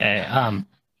 Okay,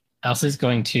 Elsie's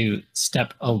going to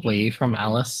step away from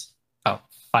Alice, about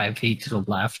 5 feet to the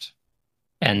left,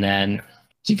 and then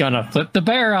she's gonna flip the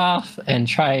bear off and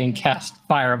try and cast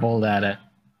Firebolt at it.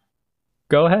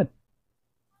 Go ahead.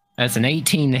 That's an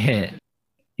 18 to hit.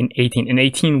 An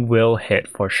 18 will hit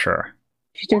for sure.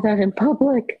 She did that in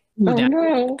public. Oh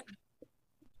no.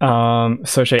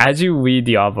 So as you lead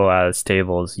Diablo out of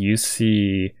stables, you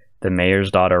see the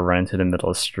mayor's daughter run to the middle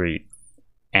of the street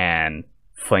and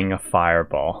fling a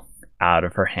fireball out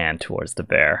of her hand towards the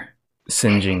bear,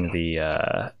 singeing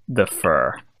the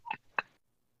fur.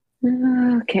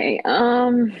 Okay.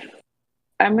 I'm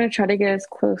gonna try to get as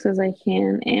close as I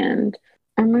can, and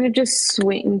I'm gonna just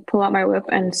pull out my whip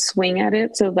and swing at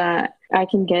it so that I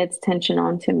can get its attention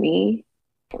onto me.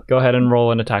 Go ahead and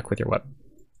roll an attack with your whip.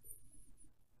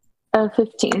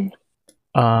 15.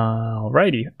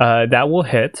 Alrighty. That will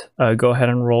hit. Go ahead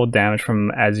and roll damage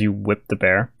from as you whip the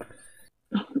bear.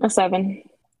 A 7.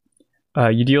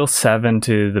 You deal 7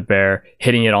 to the bear,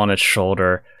 hitting it on its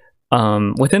shoulder.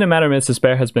 Within a matter of minutes, this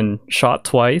bear has been shot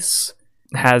twice,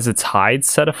 has its hide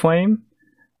set aflame,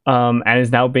 and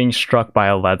is now being struck by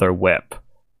a leather whip.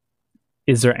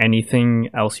 Is there anything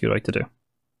else you'd like to do?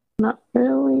 Not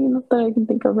really. Not that I can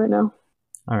think of right now.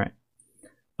 All right.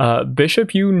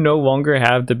 Bishop, you no longer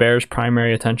have the bear's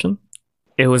primary attention.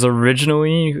 It was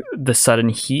originally the sudden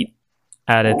heat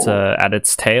at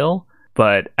its tail,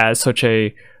 but as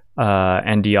Xochitl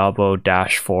and Diablo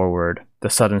dash forward, the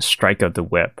sudden strike of the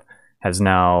whip has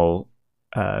now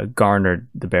garnered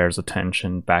the bear's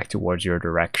attention back towards your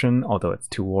direction, although it's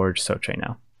towards Xochitl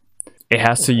now. It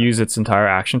has to use its entire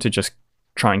action to just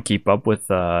try and keep up with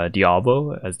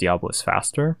Diablo, as Diablo is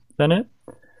faster than it.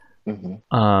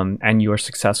 And you are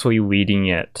successfully leading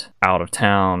it out of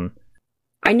town.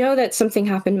 I know that something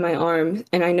happened in my arm,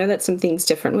 and I know that something's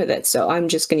different with it, so I'm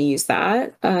just going to use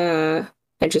that and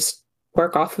just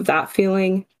work off of that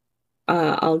feeling.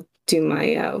 I'll do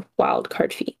my wild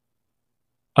card feat.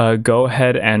 Go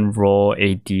ahead and roll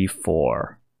a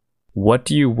d4. What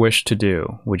do you wish to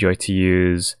do? Would you like to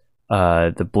use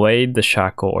the blade, the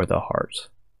shackle, or the heart?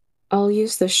 I'll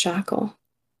use the shackle.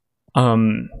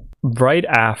 Right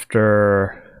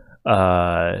after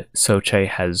Xochitl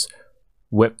has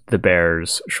whipped the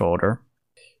bear's shoulder,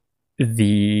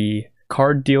 the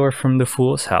card dealer from the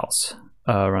Fool's House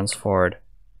runs forward,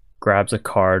 grabs a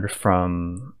card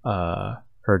from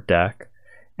her deck,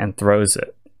 and throws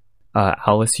it.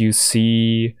 Alice, you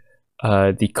see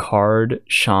the card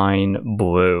shine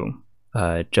blue,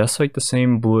 just like the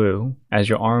same blue as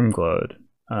your arm glowed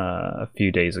a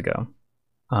few days ago.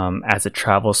 As it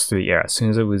travels through the air, as soon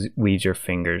as it leaves your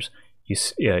fingers,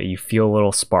 you feel a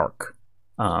little spark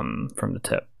from the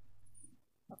tip.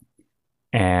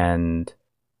 And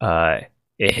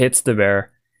it hits the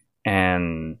bear,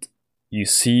 and you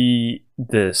see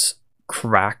this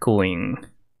crackling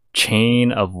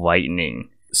chain of lightning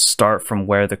start from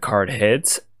where the card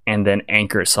hits and then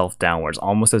anchor itself downwards,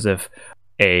 almost as if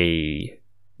a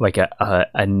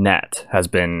net has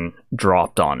been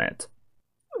dropped on it.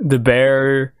 The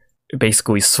bear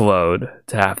basically slowed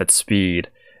to half its speed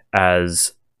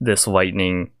as this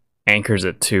lightning anchors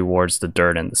it towards the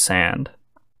dirt and the sand.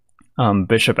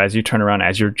 Bishop, as you turn around,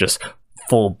 as you're just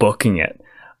full booking it,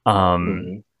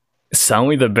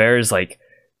 suddenly the bear is like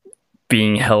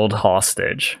being held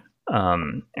hostage.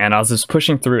 And as it's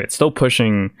pushing through, it's still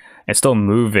pushing, it's still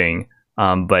moving,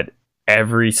 but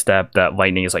every step that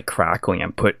lightning is like crackling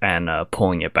and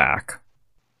pulling it back.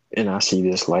 And I see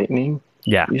this lightning.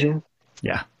 Yeah. You said?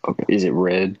 Yeah. Okay. Is it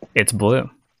red? It's blue.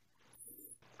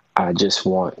 I just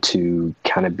want to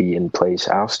kind of be in place.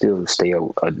 I'll still stay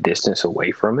a distance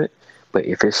away from it, but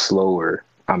if it's slower,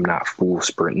 I'm not full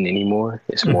sprinting anymore.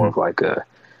 It's more of like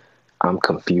I'm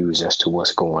confused as to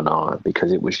what's going on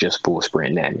because it was just full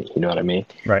sprinting at me. You know what I mean?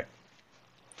 Right.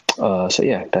 So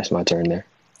yeah, that's my turn there.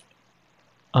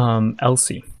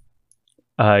 Elsie,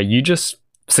 you just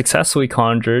successfully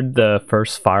conjured the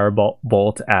first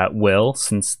firebolt at will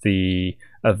since the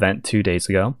event 2 days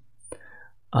ago.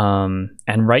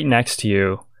 And right next to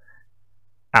you,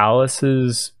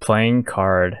 Alice's playing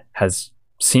card has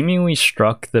seemingly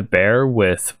struck the bear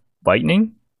with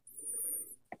lightning.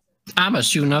 I'm gonna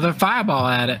shoot another fireball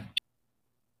at it.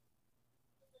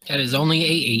 That is only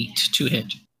a 8 to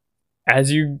hit.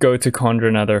 As you go to conjure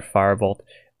another firebolt,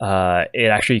 it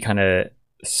actually kind of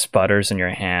sputters in your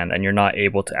hand, and you're not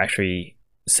able to actually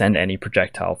send any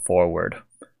projectile forward.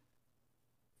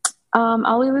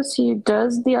 I'll leave this to you.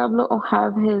 Does Diablo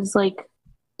have his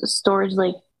storage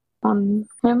on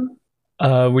him?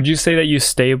 Would you say that you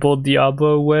stabled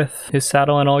Diablo with his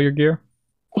saddle and all your gear?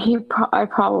 I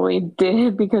probably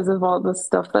did because of all the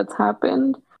stuff that's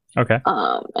happened. Okay.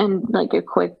 And a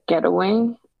quick getaway.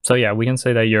 So yeah, we can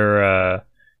say that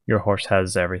your horse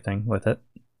has everything with it.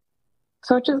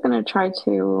 So she's gonna try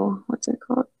to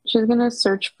she's gonna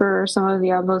search for some of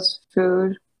Diablo's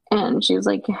food, and she's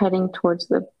heading towards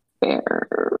the bear,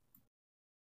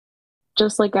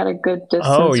 just at a good distance.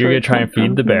 Oh, you're gonna try and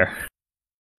feed the bear.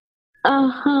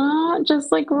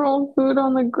 Just roll food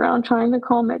on the ground, trying to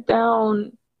calm it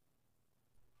down.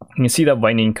 You can see that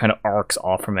lightning kind of arcs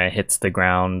off from it, hits the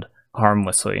ground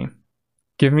harmlessly.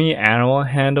 Give me animal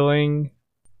handling.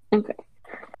 Okay.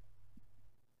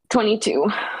 22.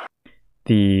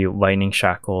 The lightning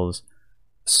shackles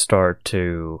start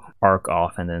to arc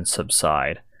off and then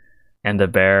subside, and the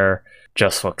bear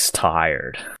just looks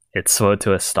tired. It's slowed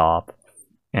to a stop,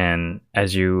 and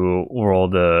as you roll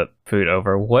the food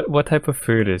over, what type of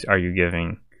food are you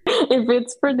giving? If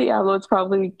it's for Diablo, it's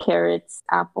probably carrots,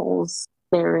 apples,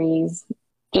 berries,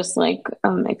 just a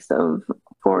mix of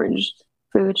foraged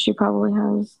food she probably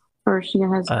has, or she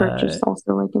has purchased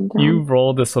also in town. You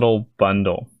roll this little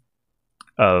bundle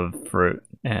of fruit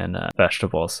and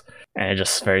vegetables, and it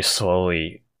just very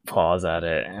slowly paws at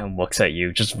it and looks at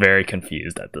you, just very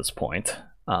confused at this point.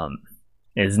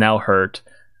 It is now hurt,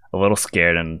 a little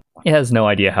scared, and it has no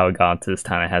idea how it got into this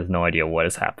town. It has no idea what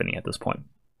is happening at this point.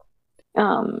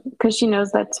 Because she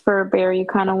knows that's for a bear, you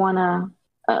kind of want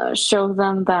to show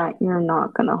them that you're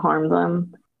not going to harm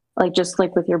them, just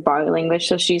with your body language.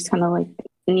 So she's kind of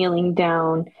kneeling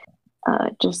down,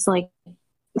 just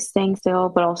staying still,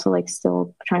 but also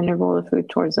still trying to roll the food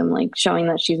towards them, showing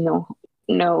that she's no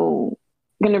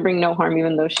gonna bring no harm,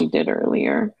 even though she did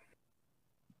earlier.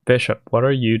 Bishop, what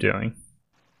are you doing?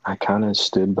 I kind of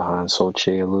stood behind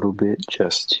Xochitl a little bit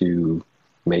just to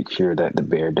make sure that the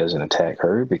bear doesn't attack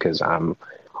her, because I'm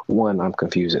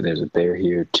confused that there's a bear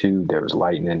here. 2, there was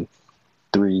lightning.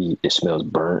 3, it smells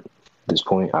burnt at this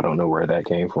point. I don't know where that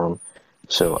came from.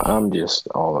 So I'm just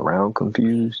all around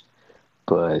confused,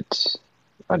 but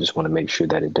I just want to make sure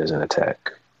that it doesn't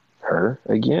attack her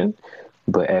again.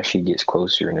 But as she gets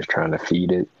closer and is trying to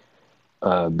feed it,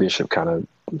 Bishop kind of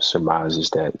surmises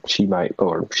that she might,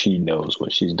 or she knows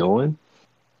what she's doing.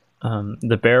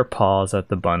 The bear paws at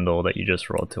the bundle that you just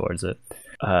rolled towards it,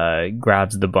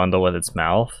 grabs the bundle with its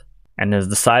mouth, and has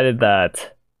decided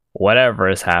that whatever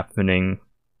is happening,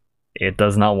 it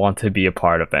does not want to be a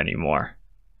part of anymore.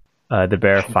 The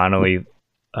bear finally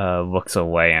looks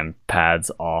away and pads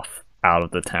off out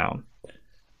of the town.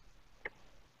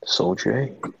 Soldier,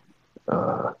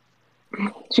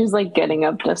 She's like getting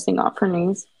up, dusting off her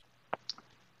knees.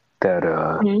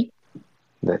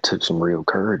 that took some real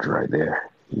courage right there.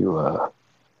 You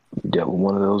dealt with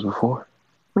one of those before?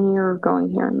 When you're going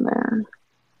here and there,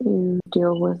 you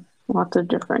deal with lots of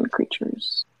different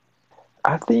creatures.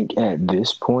 I think at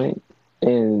this point,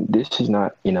 and this is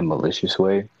not in a malicious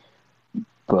way,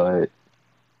 but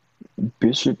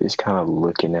Bishop is kind of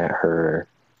looking at her,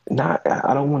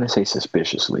 I don't want to say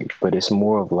suspiciously, but it's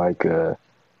more of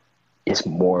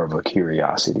a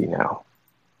curiosity now.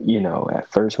 You know, at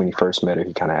first when he first met her,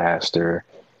 he kind of asked her,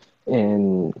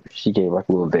 and she gave like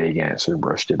a little vague answer,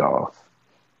 brushed it off.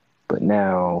 But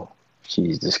now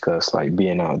she's discussed like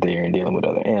being out there and dealing with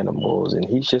other animals, and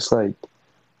he's just like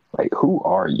who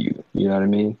are you? You know what I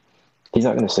mean? He's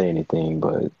not going to say anything,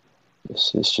 but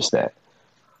it's just that.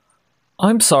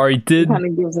 I'm sorry, did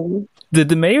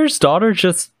the mayor's daughter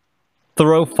just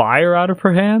throw fire out of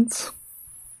her hands?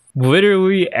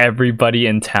 Literally everybody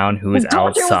in town who is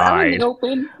outside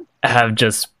have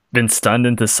just been stunned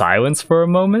into silence for a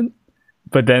moment.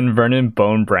 But then Vernon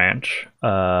Bonebranch,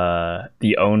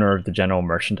 the owner of the general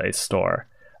merchandise store,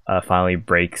 finally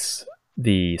breaks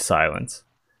the silence.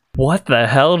 What the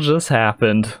hell just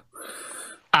happened?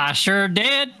 I sure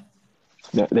did.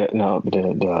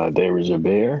 There was a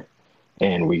bear,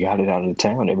 and we got it out of the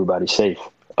town. Everybody's safe.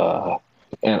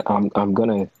 And I'm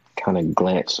gonna kind of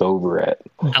glance over at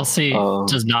Elsie.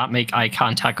 Does not make eye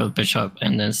contact with Bishop,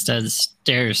 and instead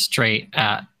stares straight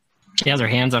at. She has her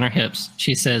hands on her hips.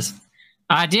 She says,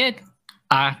 "I did.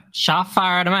 I shot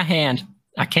fire out of my hand.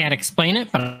 I can't explain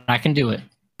it, but I can do it."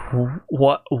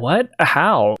 What?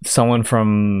 How? Someone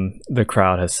from the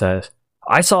crowd has said,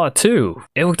 I saw it too.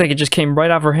 It looked like it just came right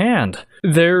out of her hand.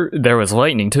 There was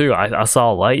lightning too. I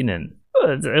saw lightning.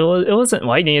 It wasn't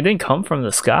lightning. It didn't come from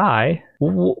the sky.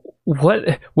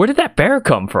 What? Where did that bear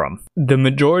come from? The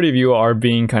majority of you are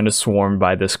being kind of swarmed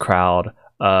by this crowd.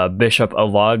 Bishop, a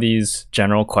lot of these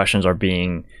general questions are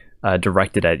being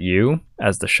directed at you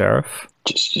as the sheriff.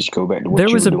 Just go back to what there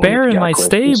you was were a doing. bear in my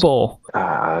Questions. stable.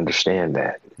 I understand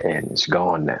that, and it's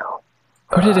gone now.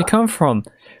 Where did it come from?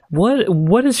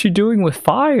 What is she doing with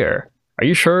fire? Are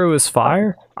you sure it was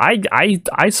fire? I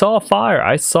saw fire.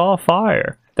 I saw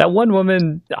fire. That one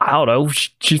woman, I don't know,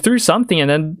 she threw something and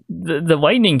then the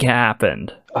lightning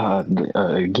happened.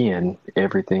 Again,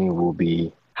 everything will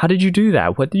be. How did you do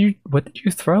that? What did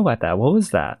you throw at that? What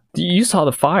was that? You saw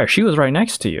the fire. She was right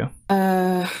next to you.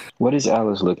 What is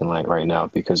Alice looking like right now?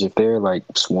 Because if they're like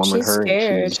swarming her,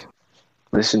 scared. and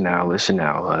listen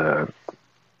now.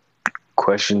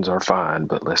 Questions are fine,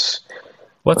 but let's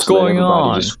going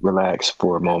on? Just relax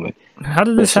for a moment. How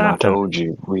did this happen? I told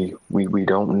you we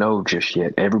don't know just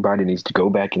yet. Everybody needs to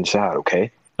go back inside,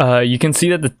 okay? You can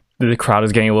see that the crowd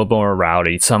is getting a little bit more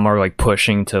rowdy. Some are like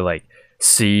pushing to like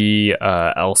see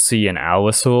Elsie and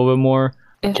Alice a little bit more.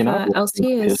 If Can I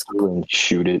Elsie is and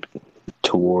shoot it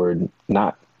toward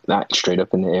not straight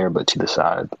up in the air, but to the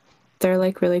side? They're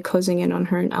like really closing in on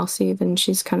her and Elsie, then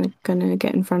she's kind of gonna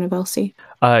get in front of Elsie.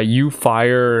 You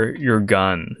fire your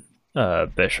gun,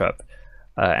 Bishop,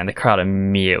 and the crowd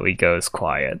immediately goes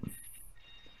quiet.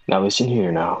 Now listen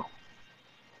here now.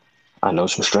 I know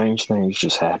some strange things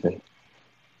just happened,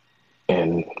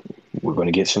 and we're going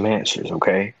to get some answers,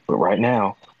 okay? But right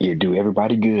now, you do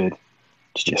everybody good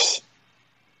to just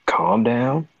calm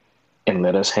down and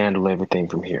let us handle everything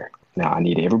from here. Now, I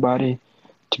need everybody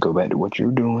to go back to what you're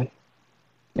doing,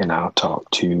 and I'll talk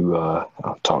to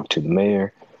the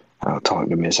mayor. I'll talk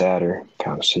to Miss Adder,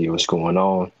 kind of see what's going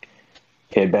on.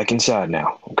 Head back inside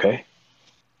now, okay?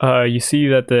 You see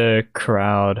that the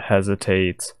crowd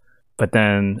hesitates, but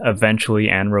then eventually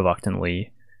and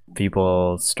reluctantly,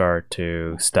 people start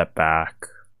to step back,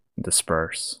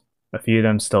 disperse. A few of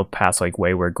them still pass like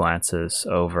wayward glances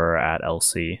over at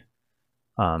Elsie.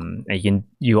 And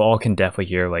you all can definitely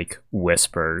hear like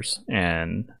whispers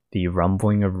and the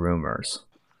rumbling of rumors.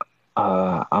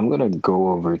 I'm gonna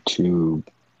go over to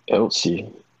Elsie.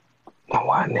 Now,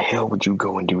 why in the hell would you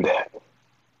go and do that?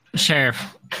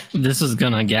 Sheriff, this is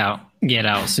gonna get out get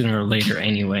out sooner or later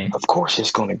anyway. Of course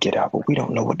it's going to get out, but we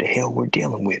don't know what the hell we're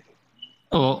dealing with.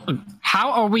 Well,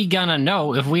 how are we gonna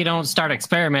know if we don't start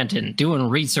experimenting, doing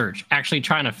research, actually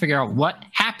trying to figure out what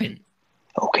happened?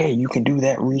 Okay, you can do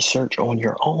that research on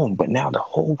your own, but now the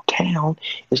whole town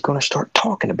is going to start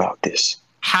talking about this.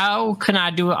 How can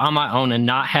I do it on my own and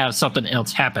not have something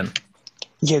else happen?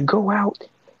 You go out,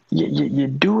 you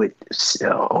do it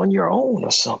on your own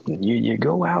or something. You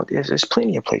go out, there's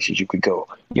plenty of places you could go.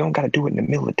 You don't got to do it in the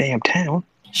middle of damn town.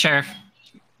 Sheriff,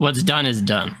 what's done is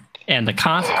done. And the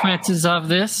consequences of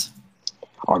this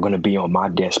are going to be on my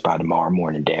desk by tomorrow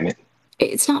morning, damn it.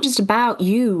 It's not just about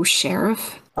you,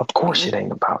 Sheriff. Of course it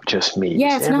ain't about just me.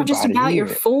 Yeah, it's not just about your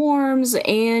forms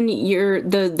and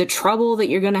the trouble that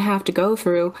you're going to have to go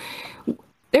through.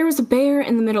 There was a bear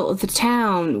in the middle of the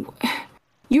town.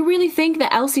 You really think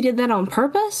that Elsie did that on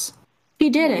purpose? He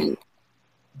didn't.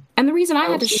 And the reason I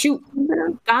had to shoot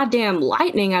goddamn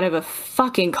lightning out of a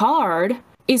fucking card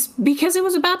is because it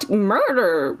was about to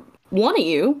murder one of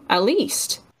you, at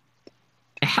least.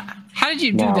 How did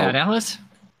you do that, Alice?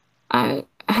 I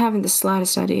haven't the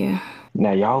slightest idea.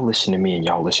 Now, y'all listen to me and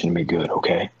y'all listen to me good,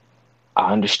 okay?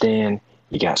 I understand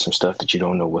you got some stuff that you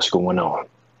don't know what's going on,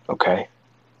 okay?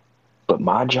 But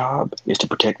my job is to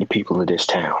protect the people of this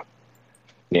town.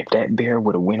 And if that bear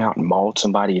would have went out and mauled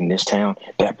somebody in this town,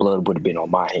 that blood would have been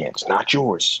on my hands, not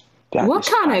yours. What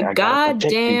kind of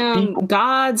goddamn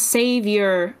God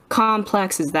Savior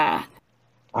complex is that?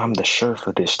 I'm the sheriff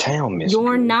of this town, Miss.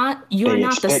 You're not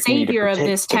the savior of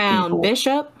this town,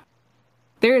 Bishop.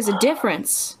 There is a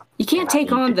difference. You can't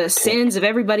take on the sins of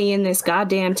everybody in this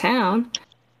goddamn town.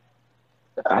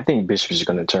 I think Bishop is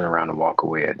going to turn around and walk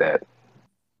away at that.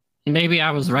 Maybe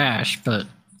I was rash, but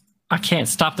I can't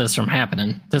stop this from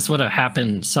happening. This would have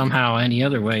happened somehow any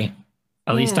other way.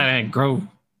 At least I didn't grow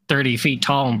 30 feet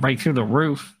tall and break through the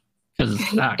roof.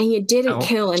 And you didn't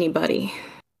kill anybody.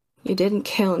 You didn't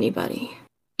kill anybody.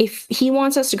 If he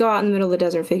wants us to go out in the middle of the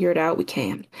desert and figure it out, we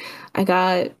can. I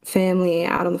got family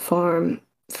out on the farm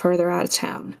further out of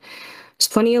town. There's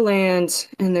plenty of land,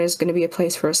 and there's going to be a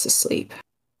place for us to sleep.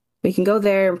 We can go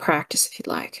there and practice if you'd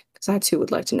like, because I too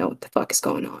would like to know what the fuck is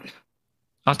going on.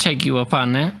 I'll take you up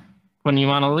on that. When you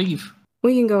want to leave?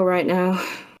 We can go right now.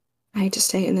 I hate to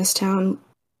stay in this town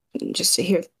just to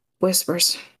hear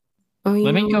whispers.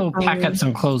 Let me go pack up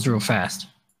some clothes real fast.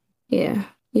 Yeah.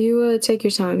 You take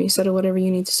your time. You settle whatever you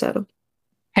need to settle.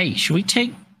 Hey, should we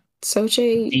take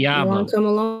Xochitl, you want to come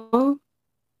along?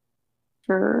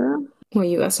 Sure. Well,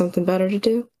 you got something better to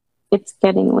do? It's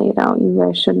getting late out. You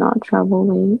guys should not travel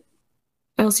late.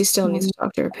 Elsie still needs to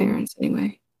talk to her parents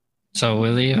anyway. So we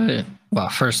leave it, well,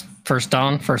 first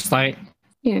dawn, first light?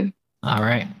 Yeah. All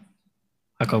right.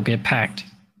 I'll go get packed.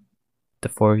 The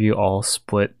four of you all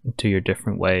split into your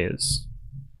different ways.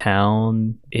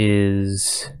 Town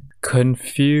is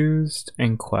confused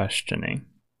and questioning,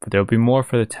 but there'll be more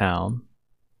for the town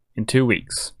in 2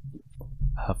 weeks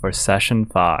for session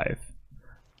 5.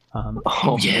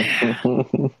 Oh yeah.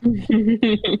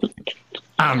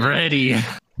 I'm ready.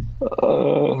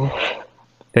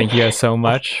 Thank you guys so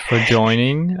much for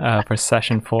joining for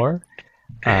session 4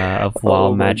 of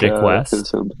Wild Magic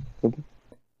West.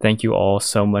 Thank you all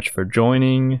so much for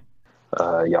joining.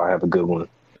 Y'all have a good one.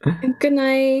 Good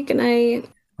night. Good night.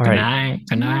 All right.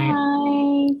 Good night.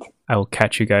 Night. I will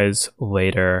catch you guys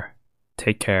later.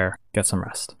 Take care. Get some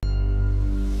rest.